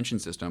it's a detention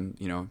system,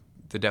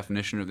 the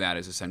definition of that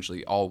is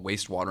essentially all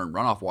wastewater and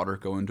runoff water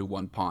go into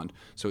one pond.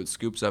 So it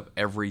scoops up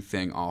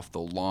everything off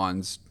the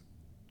lawns,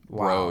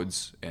 Wow.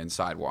 roads, and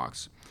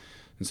sidewalks.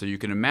 And so you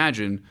can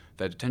imagine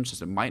that detention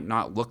system might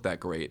not look that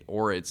great,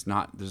 or there's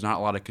not a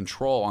lot of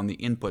control on the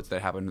inputs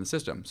that happen in the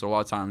system. So a lot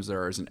of times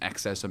there is an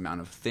excess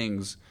amount of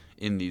things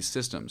in these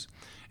systems.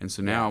 And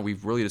so now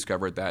we've really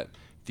discovered that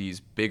these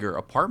bigger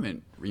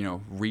apartment,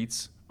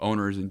 REITs,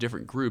 owners, and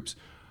different groups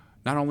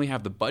not only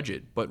have the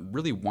budget, but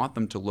really want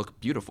them to look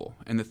beautiful.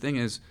 And the thing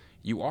is,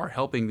 you are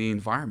helping the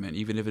environment,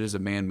 even if it is a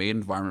man-made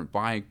environment,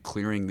 by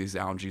clearing these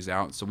algae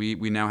out. So we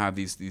now have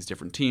these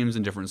different teams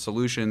and different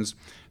solutions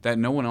that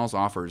no one else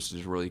offers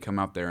to really come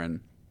out there and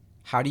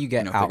How do you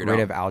get figure it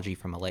rid out. of algae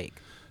from a lake?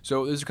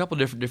 So there's a couple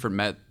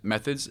different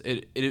methods.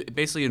 It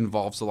basically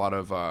involves a lot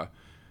of I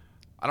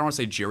don't want to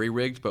say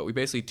jerry-rigged, but we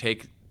basically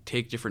take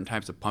different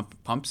types of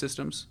pump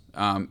systems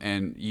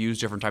and use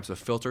different types of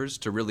filters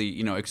to really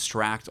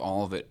extract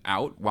all of it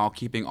out while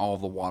keeping all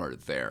of the water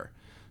there.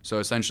 So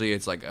essentially,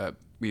 it's like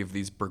we have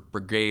these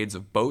brigades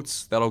of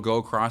boats that'll go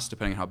across,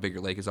 depending on how big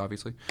your lake is,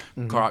 obviously,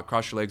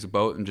 across your legs of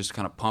boat and just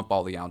kind of pump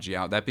all the algae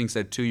out. That being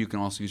said, too, you can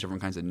also use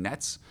different kinds of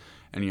nets,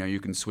 and you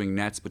can swing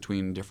nets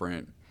between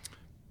different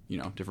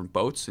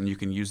boats, and you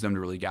can use them to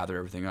really gather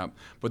everything up.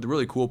 But the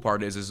really cool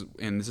part is,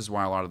 and this is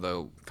why a lot of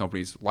the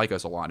companies like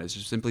us a lot, is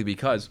just simply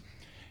because,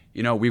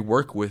 we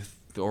work with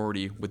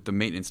the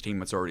maintenance team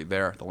that's already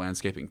there, the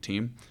landscaping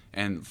team,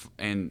 and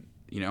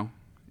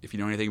if you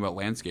know anything about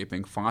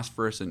landscaping,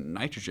 phosphorus and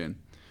nitrogen,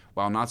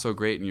 while not so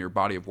great in your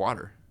body of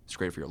water, it's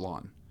great for your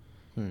lawn.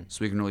 So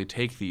we can really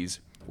take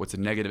what's a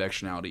negative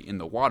externality in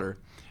the water,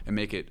 and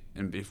make it,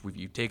 and if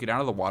you take it out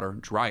of the water,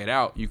 dry it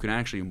out, you can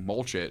actually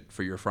mulch it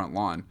for your front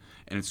lawn,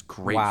 and it's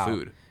great Wow.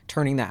 food.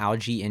 Turning the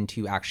algae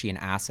into actually an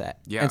asset.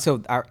 Yeah. And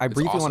so I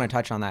briefly want awesome. to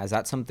touch on that. Is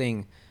that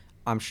something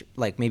I'm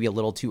like maybe a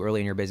little too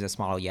early in your business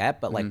model yet,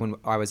 but like when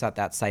I was at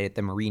that site at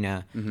the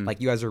marina, like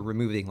you guys are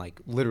removing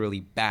like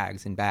literally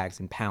bags and bags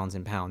and pounds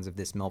of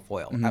this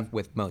milfoil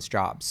with most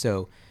jobs.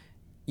 So,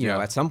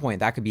 at some point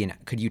that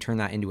could you turn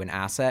that into an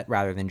asset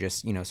rather than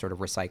just, sort of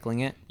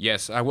recycling it?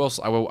 Yes, I will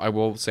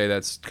say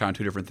that's kind of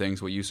two different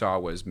things. What you saw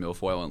was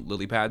milfoil and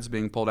lily pads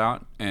being pulled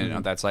out, and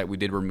on that site we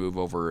did remove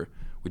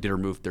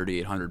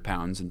 3,800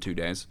 pounds in 2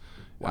 days.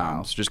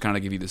 Wow. So just kind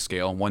of give you the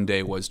scale. One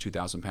day was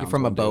 2,000 pounds.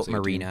 From a one day was boat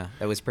 18. marina.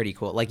 That was pretty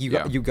cool. Like you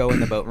Yeah. you go in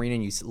the boat marina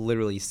and you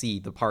literally see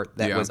the part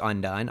that Yeah. was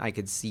undone. I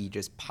could see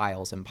just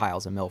piles and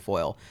piles of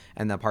milfoil,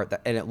 and the part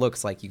and it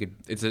looks like you could.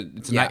 It's a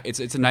Yeah. it's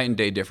a night and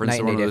day difference. Night It's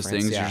and one day of those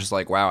difference, things yeah. you're just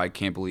like, wow, I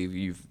can't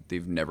believe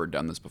they've never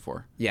done this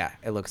before. Yeah,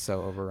 it looks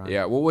so overrun.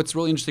 Yeah. Well, what's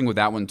really interesting with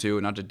that one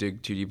too, not to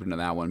dig too deep into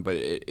that one, but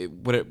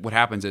what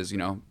happens is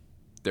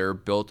they're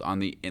built on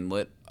the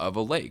inlet of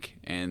a lake,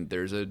 and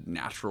there's a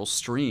natural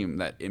stream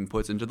that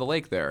inputs into the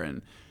lake there.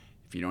 And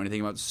if you know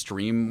anything about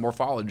stream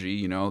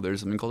morphology, there's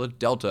something called a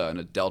delta, and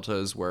a delta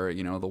is where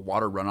the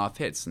water runoff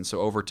hits. And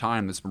so over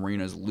time, this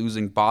marina is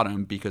losing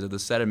bottom because of the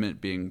sediment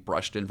being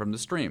brushed in from the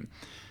stream.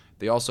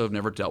 They also have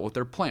never dealt with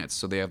their plants,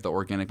 so they have the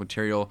organic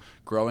material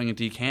growing and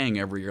decaying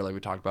every year, like we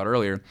talked about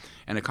earlier.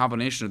 And a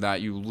combination of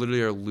that, you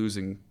literally are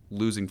losing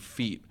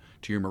feet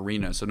to your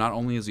marina. So not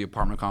only is the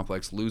apartment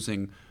complex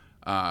losing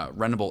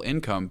rentable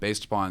income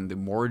based upon the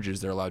mortgages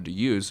they're allowed to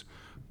use,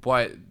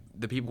 but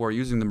the people who are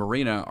using the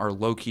marina are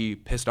low-key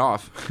pissed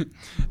off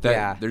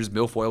that there's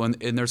milfoil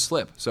in their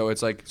slip. So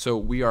it's like,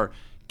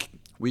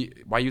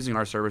 by using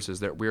our services,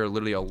 that we are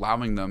literally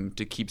allowing them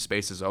to keep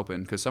spaces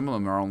open, because some of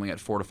them are only at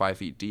 4 to 5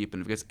 feet deep,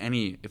 and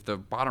if the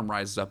bottom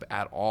rises up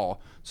at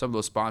all, some of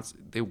those spots,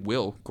 they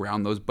will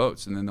ground those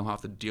boats, and then they'll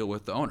have to deal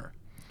with the owner.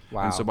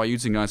 Wow. And so by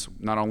using us,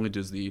 not only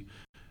does the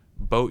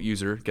boat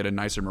user get a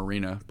nicer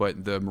marina,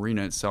 but the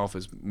marina itself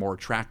is more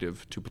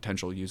attractive to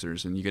potential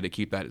users, and you get to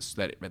keep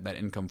that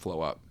income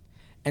flow up.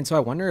 And so I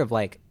wonder if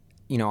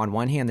on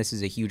one hand, this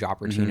is a huge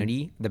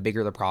opportunity. The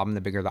bigger the problem,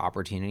 the bigger the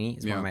opportunity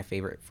is one of my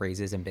favorite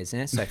phrases in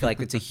business. So I feel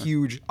like it's a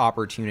huge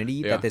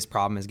opportunity that this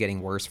problem is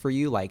getting worse for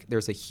you. Like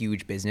there's a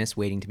huge business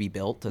waiting to be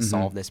built to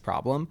solve this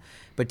problem.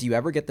 But do you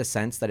ever get the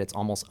sense that it's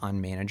almost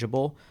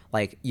unmanageable?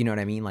 Like, you know what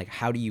I mean? Like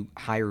how do you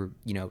hire,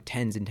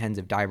 tens and tens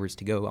of divers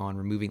to go on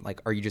removing,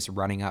 like, are you just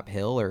running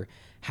uphill, or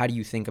how do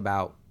you think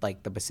about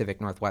like the Pacific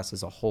Northwest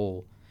as a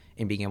whole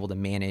in being able to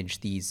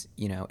manage these,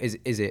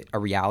 is it a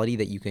reality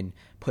that you can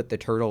put the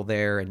turtle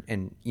there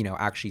and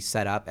actually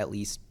set up at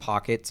least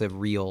pockets of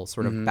real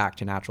sort of back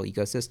to natural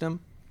ecosystem?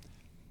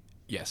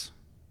 Yes.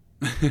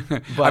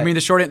 But, I mean,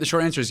 the short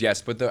answer is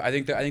yes, but I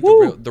think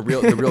the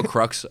real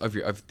crux of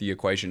the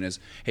equation is,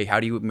 hey, how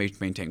do you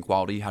maintain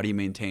quality? How do you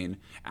maintain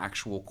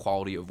actual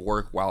quality of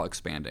work while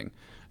expanding?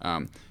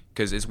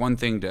 Because it's one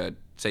thing to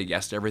say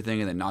yes to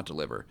everything and then not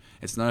deliver.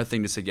 It's another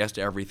thing to say yes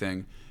to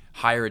everything,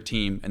 hire a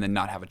team, and then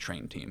not have a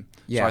trained team.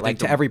 Yeah, so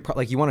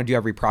like you want to do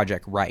every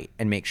project right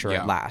and make sure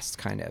it lasts,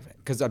 kind of.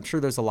 Because I'm sure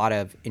there's a lot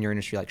of, in your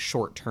industry, like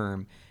short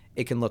term,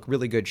 it can look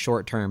really good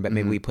short term, but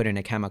maybe we put in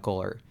a chemical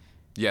or...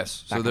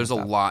 Yes, so there's a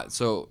lot.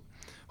 So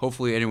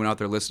hopefully anyone out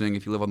there listening,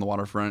 if you live on the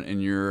waterfront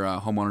and your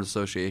homeowners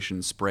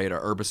association sprayed a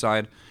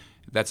herbicide,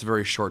 that's a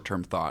very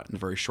short-term thought and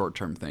very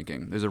short-term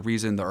thinking. There's a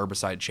reason the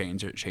herbicide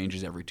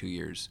changes every 2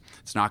 years.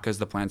 It's not because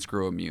the plants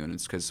grow immune.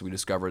 It's because we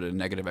discovered a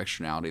negative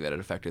externality that it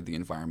affected the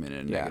environment in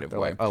a negative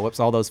way. Like, oh, whoops,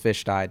 all those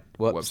fish died.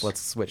 Whoops.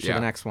 Let's switch to the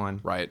next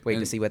one. Right. Wait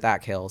to see what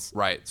that kills.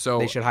 Right. So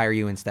they should hire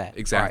you instead.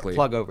 Exactly.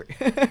 All right, plug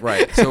over.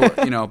 Right.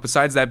 So,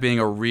 besides that being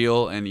a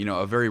real and,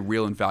 a very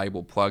real and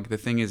valuable plug, the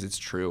thing is it's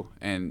true.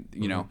 And,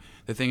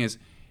 the thing is,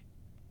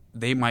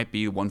 they might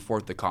be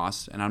 1/4 the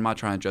cost, and I'm not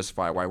trying to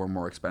justify why we're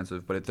more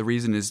expensive, but the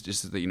reason is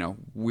just that,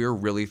 we're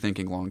really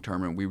thinking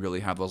long-term and we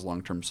really have those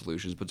long-term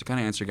solutions. But to kind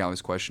of answer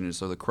Gally's question is,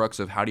 so the crux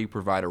of how do you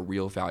provide a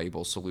real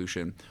valuable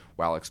solution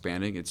while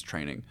expanding, it's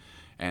training.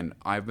 And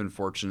I've been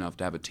fortunate enough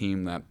to have a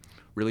team that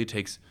really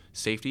takes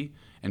safety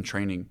and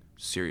training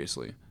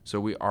seriously.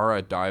 So our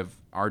dive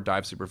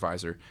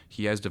supervisor,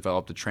 he has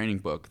developed a training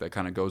book that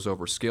kind of goes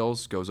over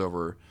skills, goes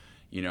over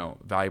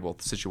valuable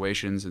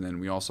situations, and then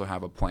we also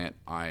have a plant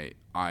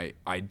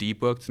ID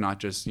book to not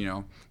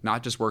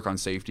just work on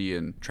safety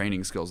and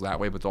training skills that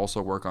way, but to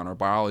also work on our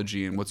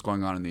biology and what's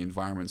going on in the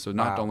environment. So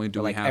not only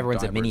do we have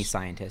everyone's divers, a mini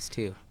scientist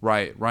too.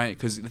 Right.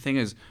 Because the thing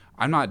is,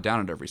 I'm not down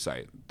at every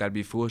site. That'd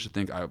be foolish to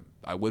think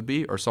I would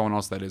be, or someone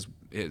else that is.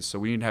 So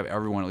we need to have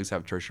everyone at least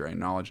have tertiary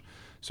knowledge.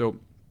 So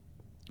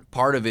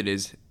part of it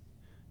is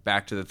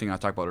back to the thing I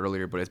talked about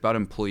earlier, but it's about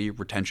employee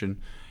retention.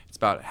 It's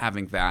about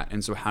having that.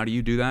 And so how do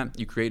you do that?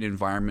 You create an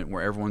environment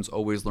where everyone's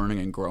always learning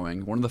and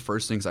growing. One of the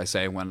first things I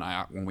say when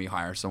we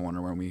hire someone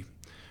or when we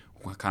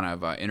kind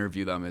of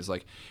interview them is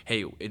like,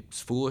 hey, it's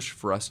foolish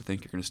for us to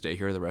think you're going to stay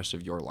here the rest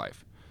of your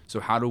life. So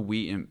how do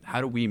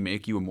we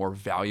make you a more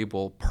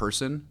valuable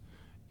person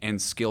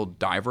and skilled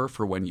diver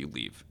for when you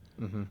leave?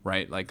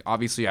 Right? Like,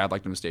 obviously, I'd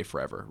like them to stay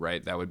forever,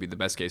 right? That would be the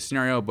best case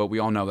scenario, but we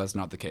all know that's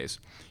not the case.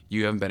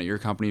 You haven't been at your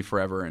company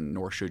forever, and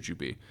nor should you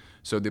be.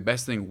 So the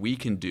best thing we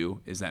can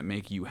do is to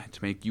make you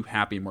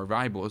happy and more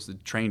valuable is to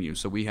train you.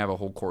 So we have a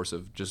whole course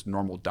of just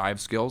normal dive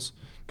skills,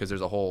 because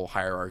there's a whole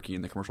hierarchy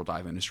in the commercial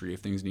dive industry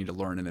of things you need to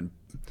learn and then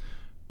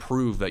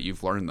prove that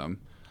you've learned them.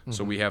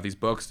 So we have these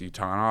books that you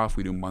turn off.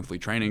 We do monthly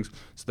trainings.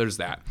 So there's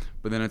that.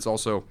 But then it's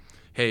also,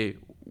 hey,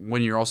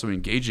 when you're also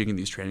engaging in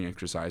these training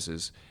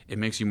exercises, it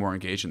makes you more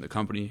engaged in the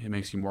company. It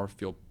makes you more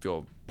feel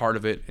part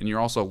of it. And you're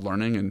also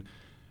learning. And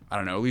I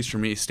don't know, at least for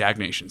me,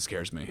 stagnation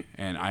scares me.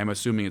 And I'm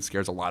assuming it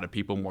scares a lot of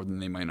people more than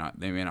they may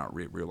not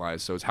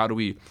realize. So it's how do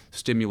we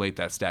stimulate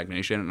that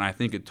stagnation? And I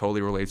think it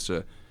totally relates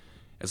to,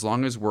 as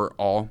long as we're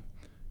all,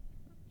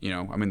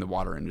 I'm in the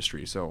water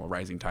industry, so a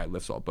rising tide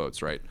lifts all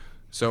boats, right?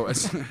 So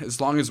as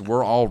long as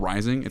we're all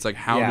rising, it's like,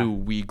 how do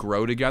we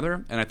grow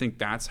together? And I think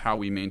that's how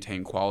we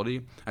maintain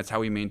quality. That's how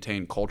we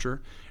maintain culture.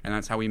 And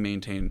that's how we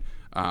maintain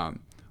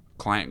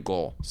client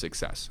goal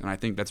success. And I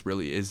think that's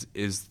really is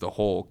the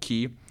whole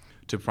key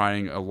to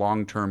providing a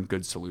long-term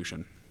good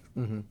solution.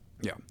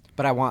 Yeah.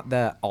 But I want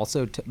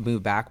also to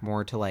move back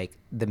more to like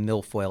the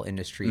milfoil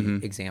industry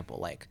example.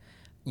 Like,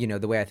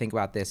 the way I think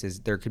about this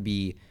is there could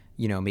be,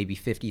 maybe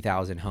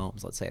 50,000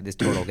 homes, let's say, this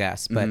total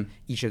guess, but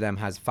each of them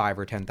has $5,000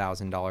 or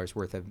 $10,000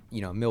 worth of,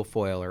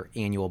 milfoil or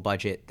annual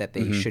budget that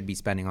they should be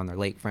spending on their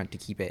lakefront to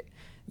keep it,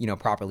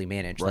 properly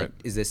managed. Right. Like,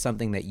 is this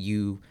something that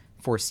you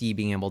foresee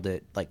being able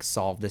to like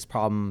solve this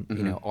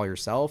problem, all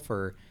yourself,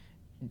 or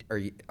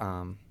you,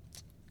 I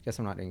guess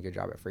I'm not doing a good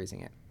job at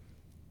phrasing it.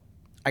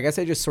 I guess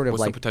I just sort of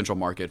what's like the potential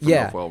market for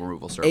milfoil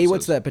removal services?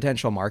 What's the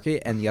potential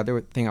market? And the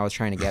other thing I was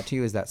trying to get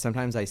to is that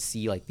sometimes I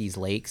see like these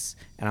lakes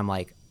and I'm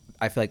like,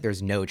 I feel like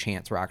there's no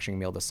chance we're actually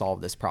going to be able to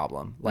solve this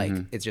problem. Like,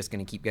 it's just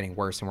going to keep getting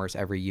worse and worse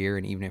every year.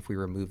 And even if we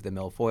remove the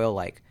milfoil,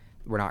 like,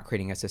 we're not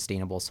creating a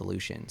sustainable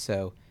solution.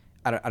 So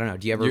I don't know.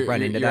 Do you ever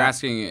run into that? You're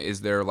asking,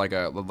 is there like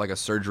a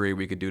surgery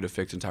we could do to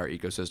fix entire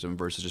ecosystem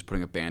versus just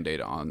putting a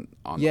Band-Aid on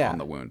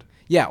the wound?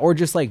 Yeah, or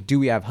just like, do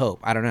we have hope?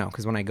 I don't know,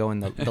 because when I go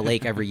in the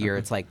lake every year,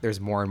 it's like there's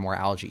more and more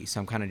algae. So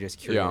I'm kind of just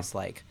curious,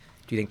 like,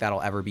 Do you think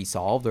that'll ever be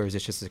solved, or is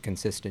this just a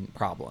consistent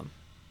problem?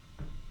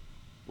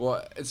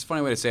 Well, it's a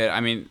funny way to say it.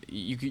 I mean,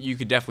 you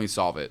could definitely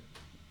solve it.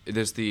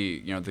 There's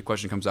the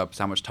question comes up is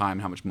how much time,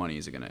 how much money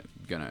is it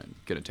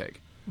gonna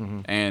take?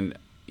 And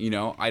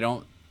I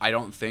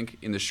don't think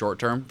in the short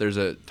term there's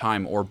a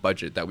time or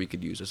budget that we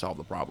could use to solve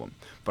the problem.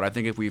 But I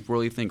think if we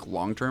really think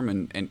long term,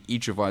 and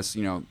each of us,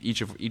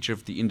 each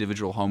of the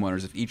individual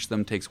homeowners, if each of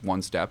them takes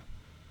one step,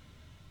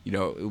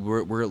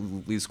 we're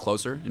at least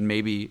closer. And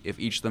maybe if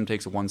each of them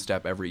takes one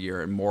step every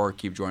year and more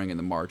keep joining in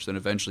the march, then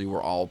eventually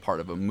we're all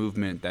part of a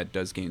movement that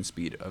does gain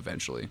speed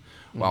eventually.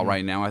 While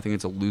right now I think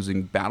it's a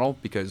losing battle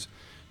because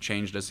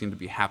change does seem to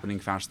be happening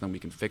faster than we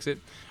can fix it.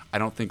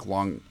 I think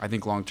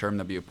long term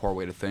that'd be a poor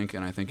way to think,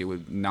 and I think it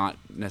would not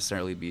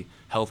necessarily be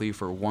healthy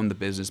for one, the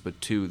business,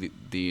 but two,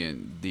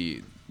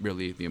 the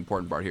really the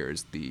important part here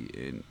is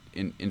the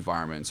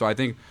environment. So I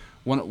think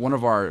one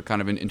of our kind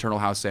of internal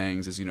house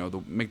sayings is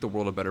make the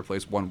world a better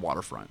place one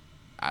waterfront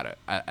at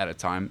a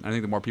time. And I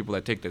think the more people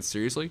that take that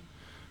seriously,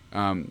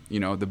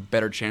 the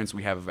better chance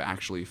we have of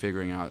actually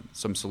figuring out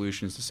some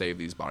solutions to save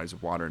these bodies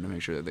of water and to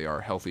make sure that they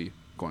are healthy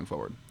going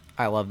forward.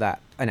 I love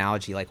that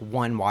analogy, like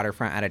one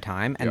waterfront at a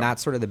time. And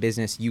that's sort of the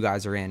business you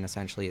guys are in,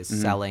 essentially, is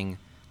selling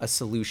a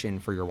solution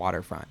for your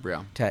waterfront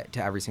to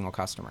every single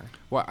customer.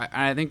 Well,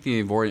 I think the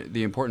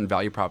important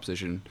value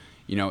proposition,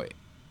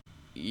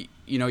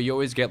 you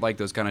always get like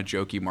those kind of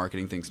jokey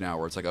marketing things now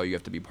where it's like, oh, you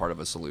have to be part of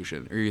a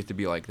solution, or you have to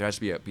be like, there has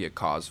to be a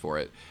cause for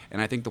it.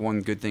 And I think the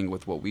one good thing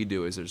with what we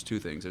do is there's two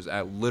things. There's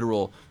a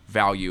literal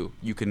value.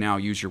 You can now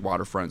use your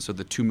waterfront. So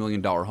the $2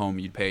 million home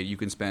you'd pay, you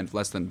can spend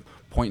less than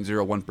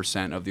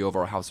 0.01% of the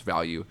overall house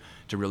value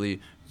to really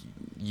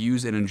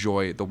use and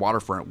enjoy the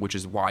waterfront, which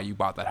is why you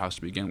bought that house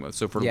to begin with.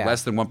 So for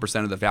less than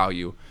 1% of the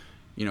value,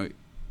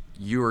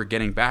 you are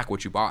getting back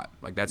what you bought.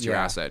 Like, that's your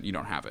asset. You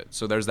don't have it.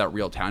 So there's that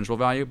real tangible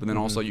value. But then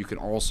also you can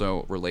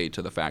also relate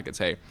to the fact that,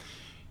 hey,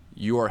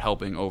 you are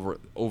helping the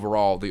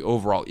overall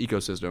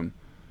ecosystem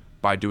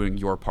by doing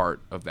your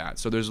part of that.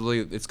 So there's really,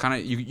 it's kind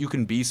of, you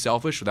can be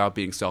selfish without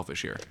being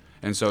selfish here.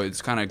 And so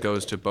it's kind of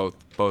goes to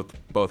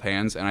both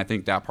hands. And I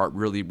think that part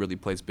really, really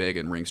plays big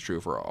and rings true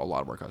for a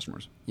lot of our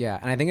customers. Yeah.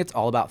 And I think it's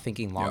all about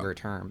thinking longer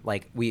term.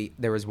 Like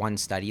there was one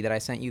study that I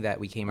sent you that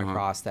we came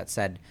across that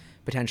said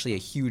potentially a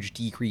huge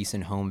decrease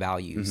in home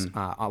values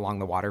along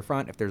the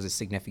waterfront if there's a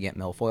significant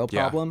milfoil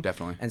problem. Yeah,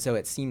 definitely. And so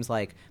it seems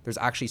like there's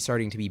actually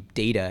starting to be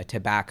data to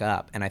back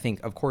up. And I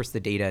think, of course, the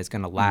data is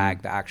going to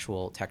lag the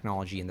actual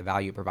technology and the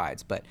value it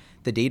provides. But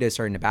the data is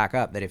starting to back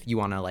up that if you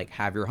want to like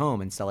have your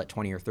home and sell it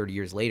 20 or 30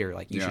 years later,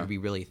 like you should be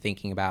really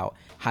thinking about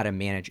how to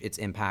manage its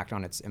impact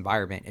on its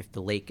environment. If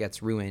the lake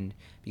gets ruined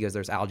because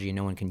there's algae and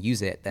no one can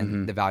use it,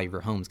 then the value of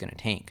your home is going to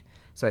tank.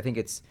 So I think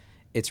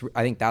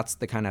I think that's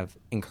the kind of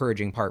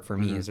encouraging part for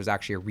me is there's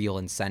actually a real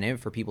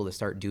incentive for people to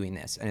start doing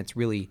this. And it's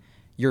really,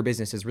 your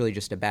business is really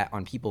just a bet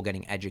on people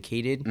getting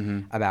educated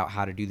about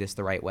how to do this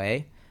the right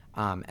way.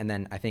 And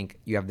then I think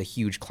you have the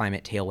huge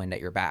climate tailwind at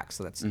your back.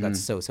 So that's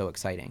so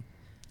exciting.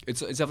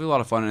 It's definitely a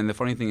lot of fun. And the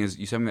funny thing is,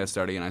 you sent me that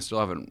study and I still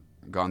haven't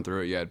gone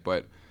through it yet,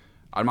 but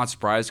I'm not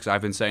surprised because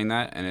I've been saying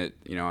that. And it,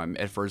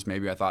 at first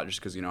maybe I thought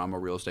just because, I'm a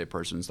real estate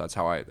person. So that's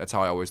how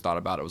I always thought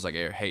about it. It was like,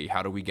 hey,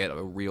 how do we get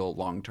a real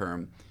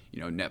long-term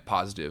net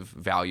positive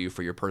value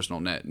for your personal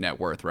net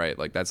worth, right?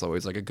 Like that's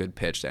always like a good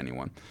pitch to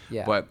anyone.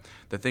 Yeah. But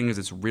the thing is,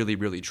 it's really,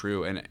 really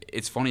true. And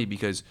it's funny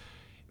because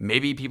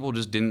maybe people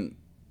just didn't,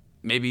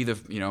 maybe the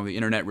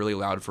internet really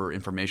allowed for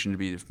information to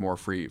be more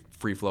free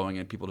flowing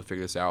and people to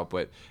figure this out.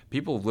 But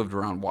people have lived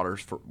around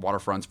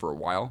waterfronts for a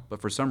while, but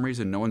for some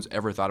reason, no one's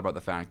ever thought about the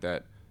fact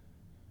that,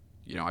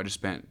 I just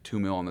spent $2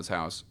 million on this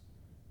house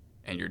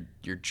and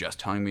you're just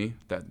telling me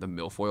that the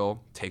milfoil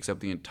takes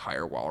up the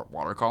entire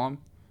water column?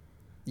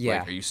 Yeah.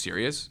 Like, are you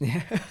serious?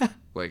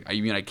 Like,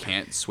 you mean I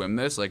can't swim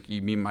this? Like,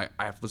 you mean I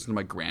have to listen to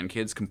my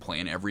grandkids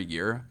complain every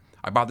year?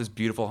 I bought this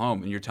beautiful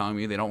home, and you're telling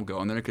me they don't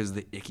go in there because of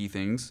the icky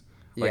things?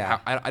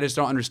 Like, I just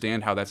don't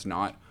understand how that's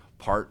not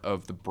part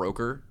of the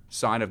broker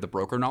side of the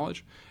broker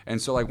knowledge. And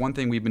so, like, one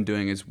thing we've been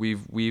doing is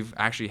we've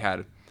actually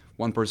had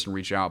one person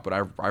reach out, but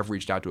I've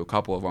reached out to a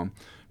couple of them,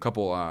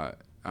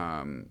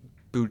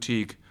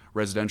 boutique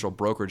residential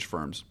brokerage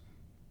firms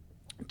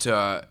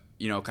to,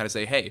 kind of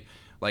say, hey,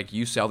 like,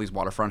 you sell these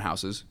waterfront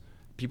houses.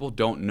 People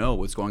don't know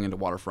what's going into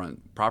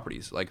waterfront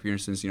properties. Like, for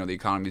instance, the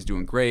economy is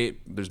doing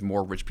great. There's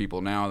more rich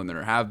people now than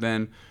there have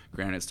been.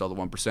 Granted, it's still the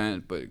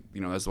 1%, but,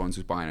 that's the ones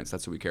who's buying it. So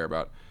that's what we care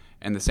about.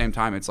 And at the same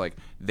time, it's like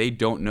they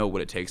don't know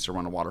what it takes to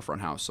run a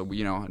waterfront house. So,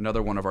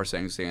 another one of our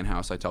sayings, stay in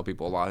house, I tell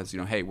people a lot is,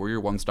 hey, we're your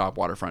one-stop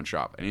waterfront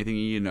shop. Anything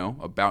you need to know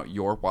about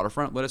your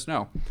waterfront, let us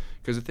know.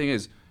 Because the thing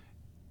is,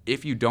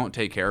 if you don't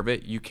take care of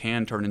it, you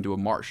can turn into a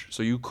marsh.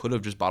 So you could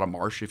have just bought a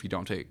marsh if you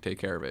don't take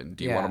care of it. And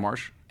do you want a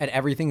marsh? And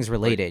everything's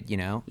related,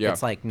 Yeah.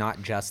 It's like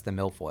not just the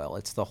milfoil.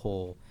 It's the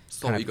whole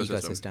kind of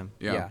ecosystem.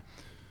 Yeah.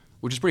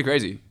 Which is pretty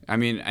crazy. I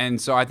mean, and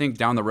so I think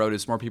down the road,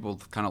 as more people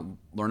kind of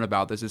learn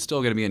about this, it's still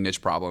going to be a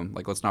niche problem.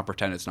 Like, let's not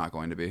pretend it's not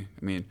going to be.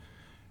 I mean,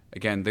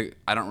 again,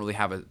 I don't really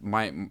have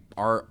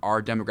our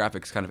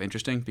demographic is kind of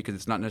interesting because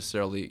it's not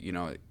necessarily,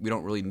 we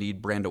don't really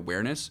need brand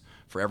awareness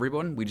for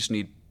everyone. We just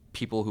need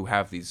people who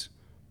have these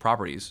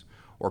properties,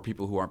 or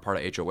people who aren't part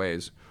of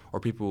HOAs, or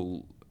people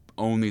who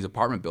own these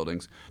apartment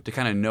buildings, to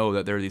kind of know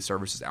that there are these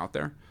services out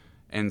there.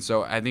 And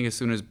so I think as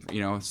soon as,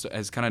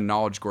 as kind of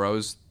knowledge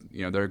grows,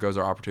 there goes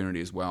our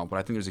opportunity as well. But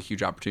I think there's a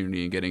huge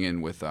opportunity in getting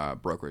in with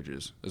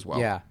brokerages as well.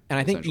 Yeah. And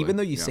I think even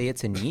though you say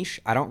it's a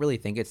niche, I don't really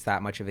think it's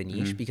that much of a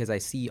niche, because I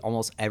see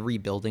almost every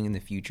building in the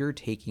future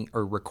taking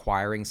or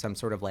requiring some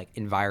sort of like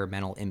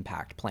environmental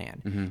impact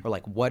plan, or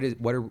like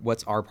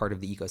what's our part of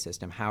the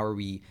ecosystem? How are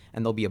we,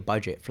 and there'll be a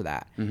budget for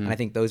that. And I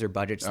think those are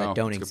budgets that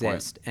don't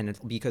exist, and it's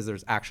because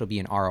there's actually be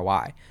an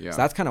ROI. Yeah. So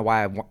that's kind of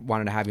why I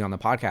wanted to have you on the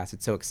podcast.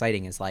 It's so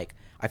exciting. Is like,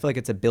 I feel like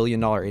it's a $1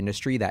 billion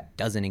industry that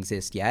doesn't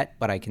exist yet,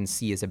 but I can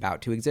see is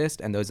about to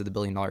exist. And those are the $1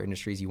 billion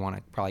industries you want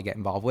to probably get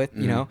involved with,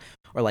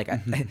 or like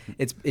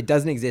it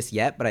doesn't exist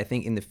yet, but I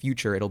think in the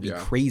future, it'll be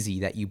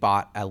crazy that you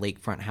bought a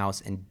lakefront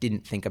house and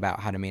didn't think about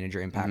how to manage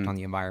your impact on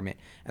the environment.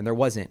 And there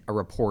wasn't a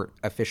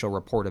official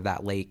report of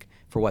that lake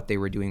for what they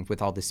were doing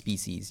with all the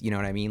species. You know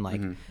what I mean?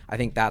 Like, I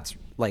think that's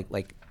like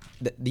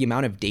the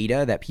amount of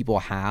data that people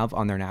have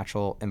on their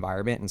natural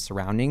environment and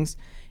surroundings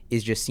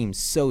seems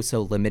so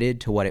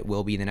limited to what it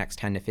will be the next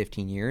 10 to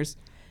 15 years.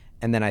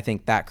 And then I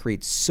think that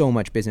creates so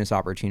much business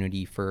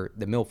opportunity for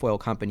the milfoil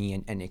company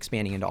and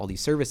expanding into all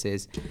these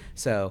services.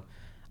 So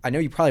I know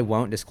you probably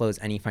won't disclose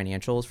any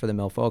financials for the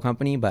milfoil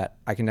company, but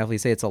I can definitely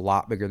say it's a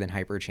lot bigger than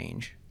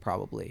Hyperchange,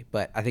 probably.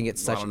 But I think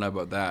it's such. I don't know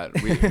about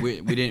that.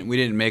 We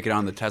didn't make it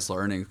on the Tesla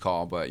earnings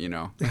call, but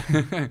No,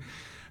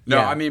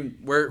 yeah. I mean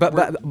we're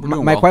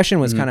my question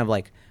was kind of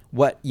like,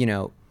 what,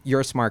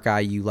 you're a smart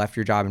guy. You left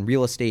your job in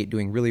real estate,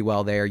 doing really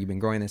well there. You've been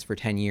growing this for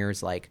 10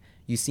 years. Like,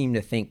 you seem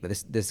to think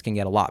that this can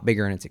get a lot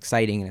bigger, and it's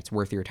exciting, and it's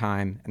worth your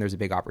time, and there's a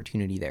big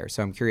opportunity there.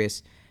 So I'm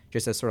curious,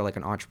 just as sort of like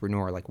an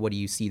entrepreneur, like, what do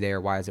you see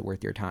there? Why is it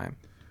worth your time?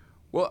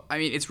 Well, I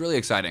mean, it's really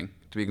exciting,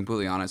 to be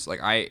completely honest.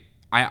 Like, I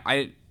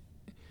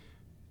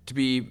to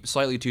be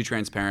slightly too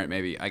transparent,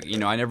 maybe,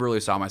 I never really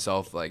saw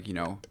myself like,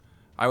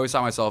 I always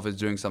saw myself as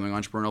doing something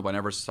entrepreneurial, but I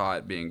never saw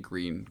it being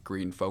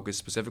green focused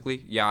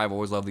specifically. Yeah, I've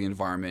always loved the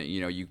environment.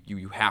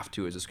 You have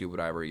to as a scuba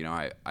diver.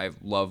 I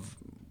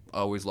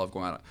always love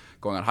going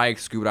on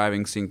hikes, scuba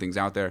diving, seeing things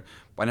out there.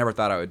 But I never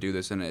thought I would do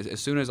this. And as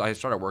soon as I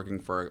started I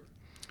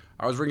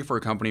was working for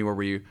a company where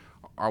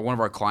one of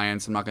our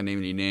clients, I'm not going to name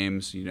any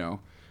names. They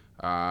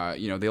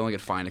only get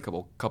fined a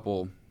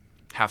couple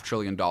 $500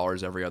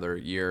 billion every other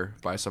year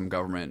by some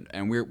government,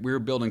 and we were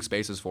building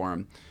spaces for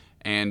them.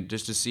 And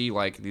just to see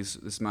like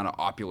this amount of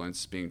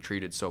opulence being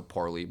treated so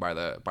poorly by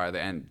the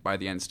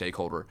end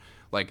stakeholder,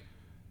 like,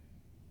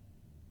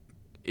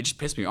 it just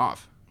pissed me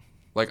off.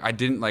 Like,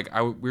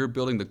 we were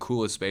building the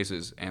coolest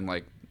spaces, and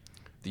like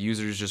the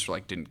users just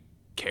like didn't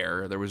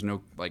care. There's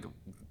no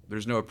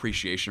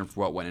appreciation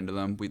for what went into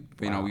them. We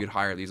would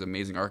hire these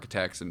amazing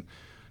architects, and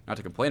not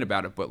to complain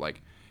about it, but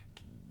like,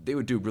 they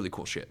would do really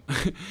cool shit.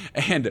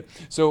 And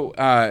so,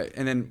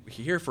 and then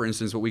here, for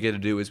instance, what we get to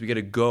do is we get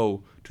to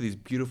go to these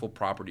beautiful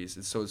properties.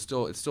 And so it's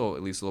still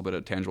at least a little bit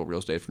of tangible real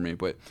estate for me.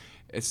 But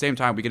at the same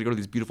time, we get to go to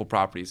these beautiful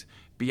properties,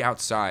 be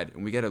outside,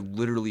 and we get to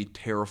literally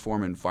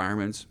terraform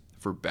environments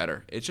for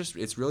better.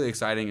 It's really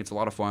exciting. It's a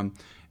lot of fun.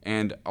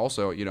 And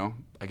also,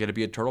 I get to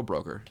be a turtle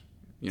broker.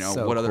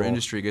 So what other cool.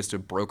 industry gets to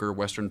broker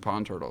Western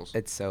pond turtles?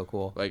 It's so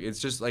cool. Like, it's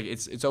just like,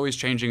 it's always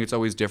changing. It's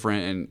always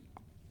different. And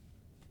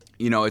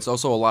it's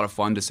also a lot of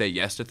fun to say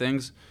yes to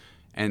things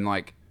and,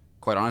 like,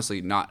 quite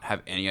honestly, not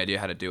have any idea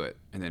how to do it,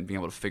 and then being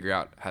able to figure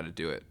out how to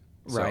do it.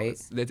 Right.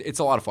 So it's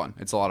a lot of fun.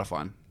 It's a lot of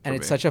fun. And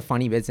it's such a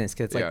funny business,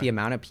 because it's like the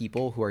amount of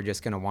people who are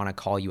just going to want to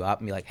call you up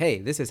and be like, hey,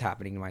 this is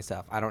happening to my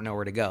stuff. I don't know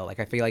where to go. Like,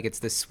 I feel like it's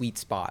the sweet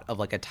spot of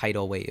like a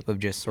tidal wave of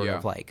just sort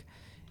of like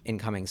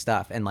incoming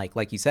stuff. And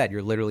like you said,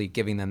 you're literally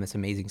giving them this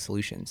amazing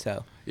solution.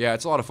 So yeah,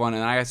 it's a lot of fun.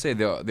 And I say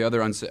the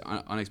other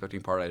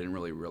unexpected part I didn't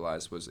really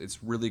realize was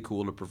it's really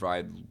cool to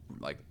provide,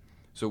 like,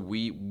 so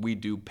we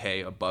do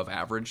pay above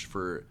average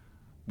for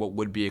what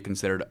would be a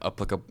considered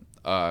applicable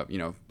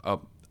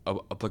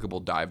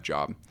dive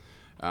job.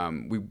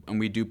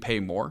 We do pay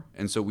more,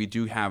 and so we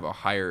do have a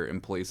higher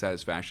employee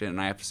satisfaction.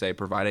 And I have to say,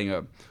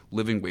 providing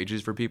living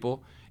wages for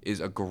people is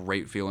a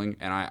great feeling.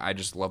 And I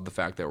just love the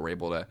fact that we're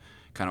able to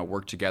kind of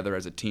work together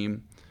as a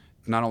team,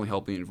 not only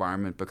help the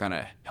environment, but kind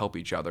of help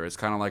each other. It's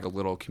kind of like a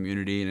little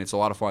community, and it's a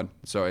lot of fun.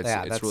 So it's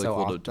really so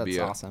cool to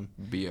awesome.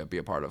 be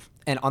a part of.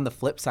 And on the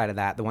flip side of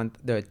that,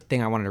 the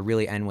thing I wanted to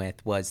really end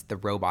with was the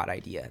robot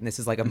idea. And this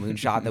is like a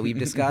moonshot that we've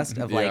discussed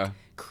of like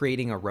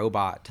creating a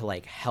robot to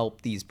like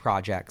help these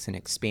projects and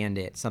expand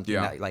it, something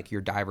that like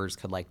your divers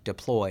could like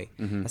deploy.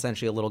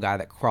 Essentially a little guy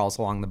that crawls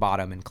along the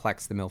bottom and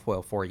collects the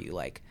milfoil for you.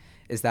 Like,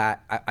 is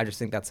that, I just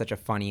think that's such a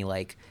funny,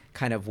 like,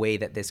 kind of way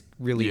that this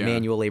really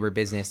manual labor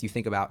business, you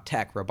think about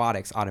tech,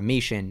 robotics,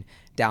 automation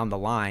down the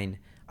line,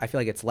 I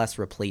feel like it's less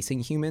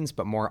replacing humans,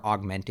 but more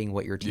augmenting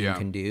what your team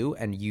can do,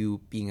 and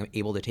you being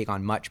able to take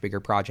on much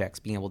bigger projects,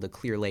 being able to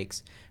clear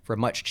lakes for a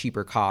much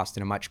cheaper cost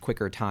and a much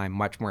quicker time,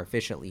 much more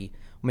efficiently,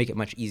 will make it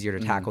much easier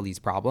to tackle these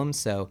problems.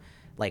 So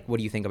like, what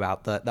do you think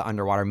about the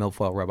underwater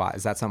milfoil robot?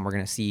 Is that something we're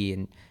going to see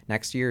in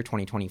next year,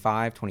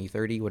 2025,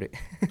 2030?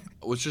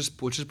 Let's just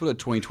put a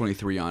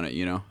 2023 on it,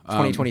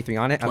 2023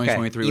 on it?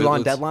 2023. Okay.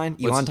 Elon deadline?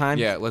 Elon time?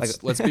 Yeah,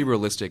 let's be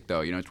realistic,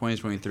 though.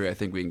 2023, I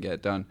think we can get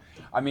it done.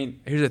 I mean,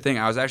 here's the thing.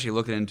 I was actually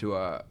looking into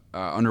a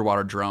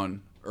underwater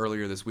drone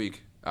earlier this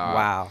week.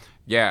 Wow.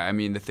 Yeah, I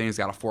mean, the thing's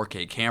got a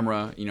 4K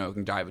camera. It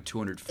can dive at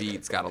 200 feet.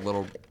 It's got a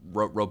little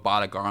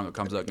robotic arm that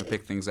comes up and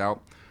pick things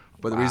out.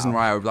 But the reason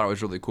why I thought it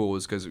was really cool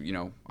is because,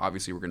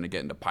 obviously we're going to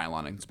get into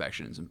pylon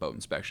inspections and boat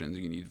inspections.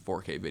 You need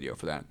 4K video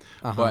for that.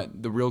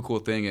 But the real cool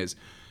thing is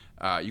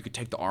you could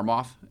take the arm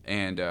off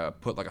and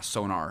put like a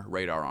sonar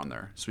radar on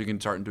there. So we can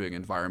start doing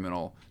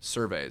environmental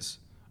surveys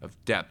of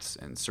depths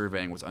and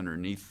surveying what's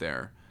underneath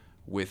there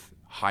with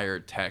higher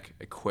tech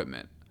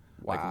equipment.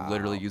 Like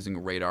literally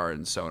using radar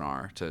and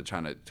sonar to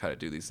try to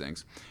do these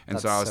things. And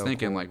That's so I was so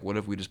thinking, cool. like, what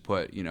if we just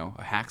put, a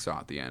hacksaw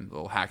at the end, a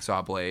little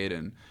hacksaw blade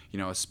and,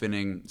 a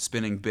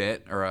spinning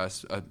bit or a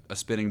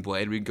spinning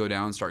blade. We'd go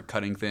down and start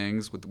cutting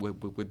things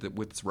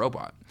with this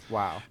robot.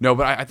 Wow. No,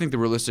 but I think the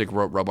realistic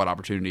robot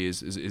opportunity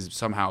is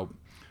somehow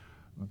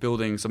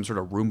building some sort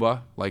of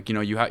Roomba. Like, you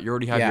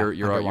already have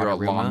your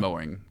underwater lawn Roomba.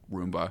 mowing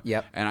Roomba.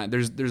 Yep. And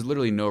there's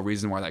literally no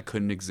reason why that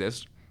couldn't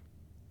exist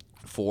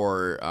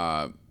for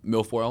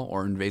milfoil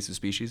or invasive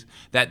species.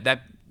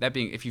 That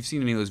being, if you've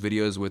seen any of those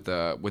videos with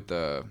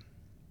the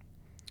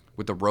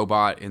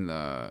robot in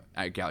the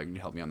Gallagher, you can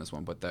help me on this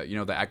one, but the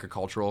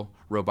agricultural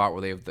robot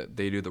where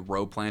they do the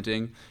row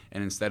planting,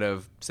 and instead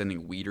of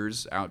sending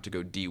weeders out to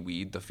go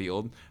de-weed the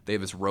field, they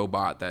have this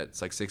robot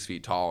that's like 6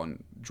 feet tall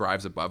and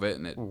drives above it,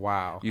 and it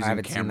Wow. using I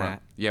haven't camera. seen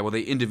that. Yeah, well,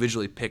 they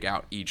individually pick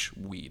out each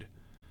weed.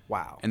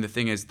 Wow. And the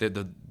thing is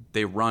that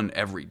they run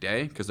every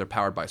day because they're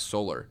powered by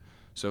solar.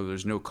 So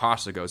there's no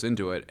cost that goes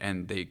into it,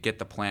 and they get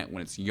the plant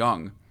when it's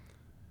young,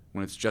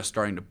 when it's just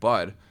starting to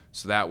bud.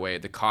 So that way,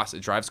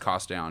 it drives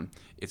costs down.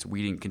 It's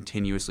weeding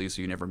continuously,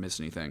 so you never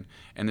miss anything.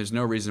 And there's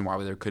no reason why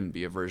there couldn't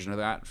be a version of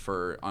that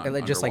for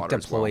It just like underwater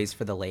as well. deploys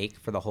for the lake,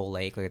 for the whole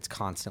lake. Like it's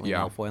constantly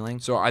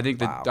milfoiling. So I think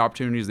Wow. the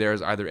opportunity is there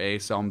is either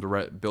sell them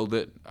to build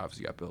it.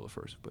 Obviously, you got to build it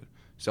first, but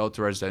sell it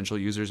to residential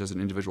users as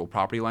an individual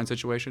property line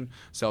situation.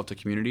 Sell it to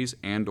communities,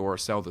 and/or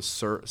sell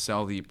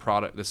the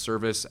product, the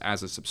service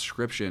as a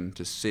subscription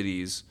to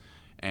cities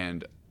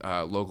and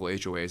local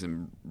HOAs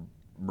and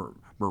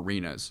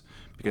marinas,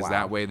 because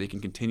that way they can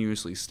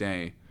continuously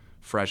stay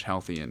fresh,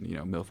 healthy, and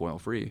milfoil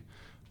free,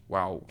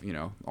 while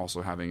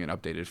also having an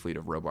updated fleet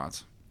of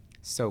robots.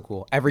 So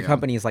cool. Every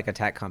company is like a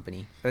tech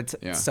company. That's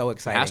so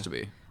exciting. It has to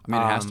be. I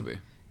mean, it has to be.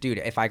 Dude,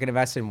 if I could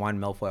invest in one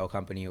milfoil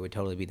company, it would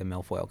totally be the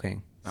Milfoil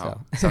King. So.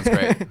 Oh, sounds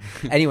great.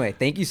 Anyway,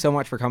 thank you so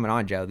much for coming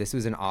on, Joe. This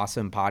was an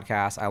awesome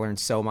podcast. I learned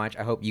so much.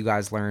 I hope you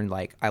guys learned.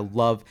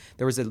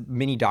 There was a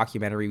mini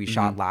documentary we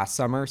shot last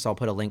summer, so I'll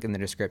put a link in the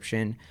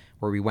description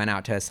where we went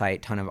out to a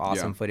site, ton of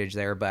awesome footage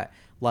there. But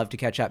love to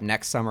catch up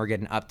next summer,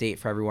 get an update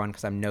for everyone,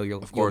 because I know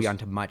you'll be on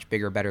to much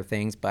bigger, better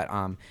things. But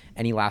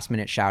any last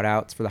minute shout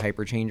outs for the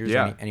Hyperchangers?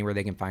 Yeah. Anywhere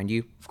they can find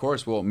you? Of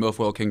course, well,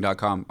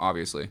 milfoilking.com,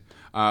 obviously.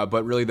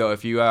 But really, though,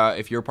 if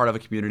you're part of a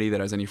community that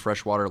has any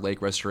freshwater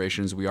lake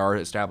restorations, we are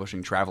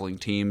establishing traveling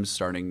teams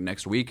starting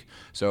next week.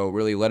 So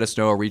really, let us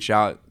know, reach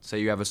out, say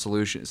you have a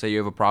solution, say you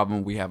have a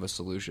problem, we have a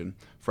solution.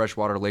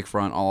 Freshwater,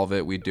 lakefront, all of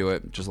it, we do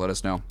it. Just let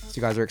us know. So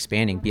you guys are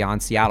expanding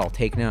beyond Seattle.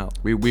 Take note.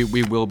 We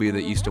will be the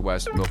east to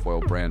west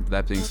milfoil brand.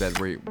 That being said,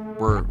 we're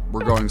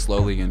going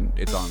slowly, and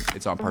it's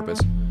on purpose.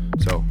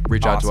 So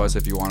reach out to us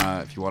if you want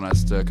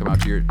us to come out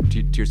to your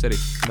city.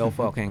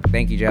 Milfoil King.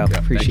 Thank you, Joe.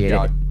 Appreciate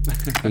thank you,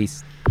 it.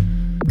 Peace.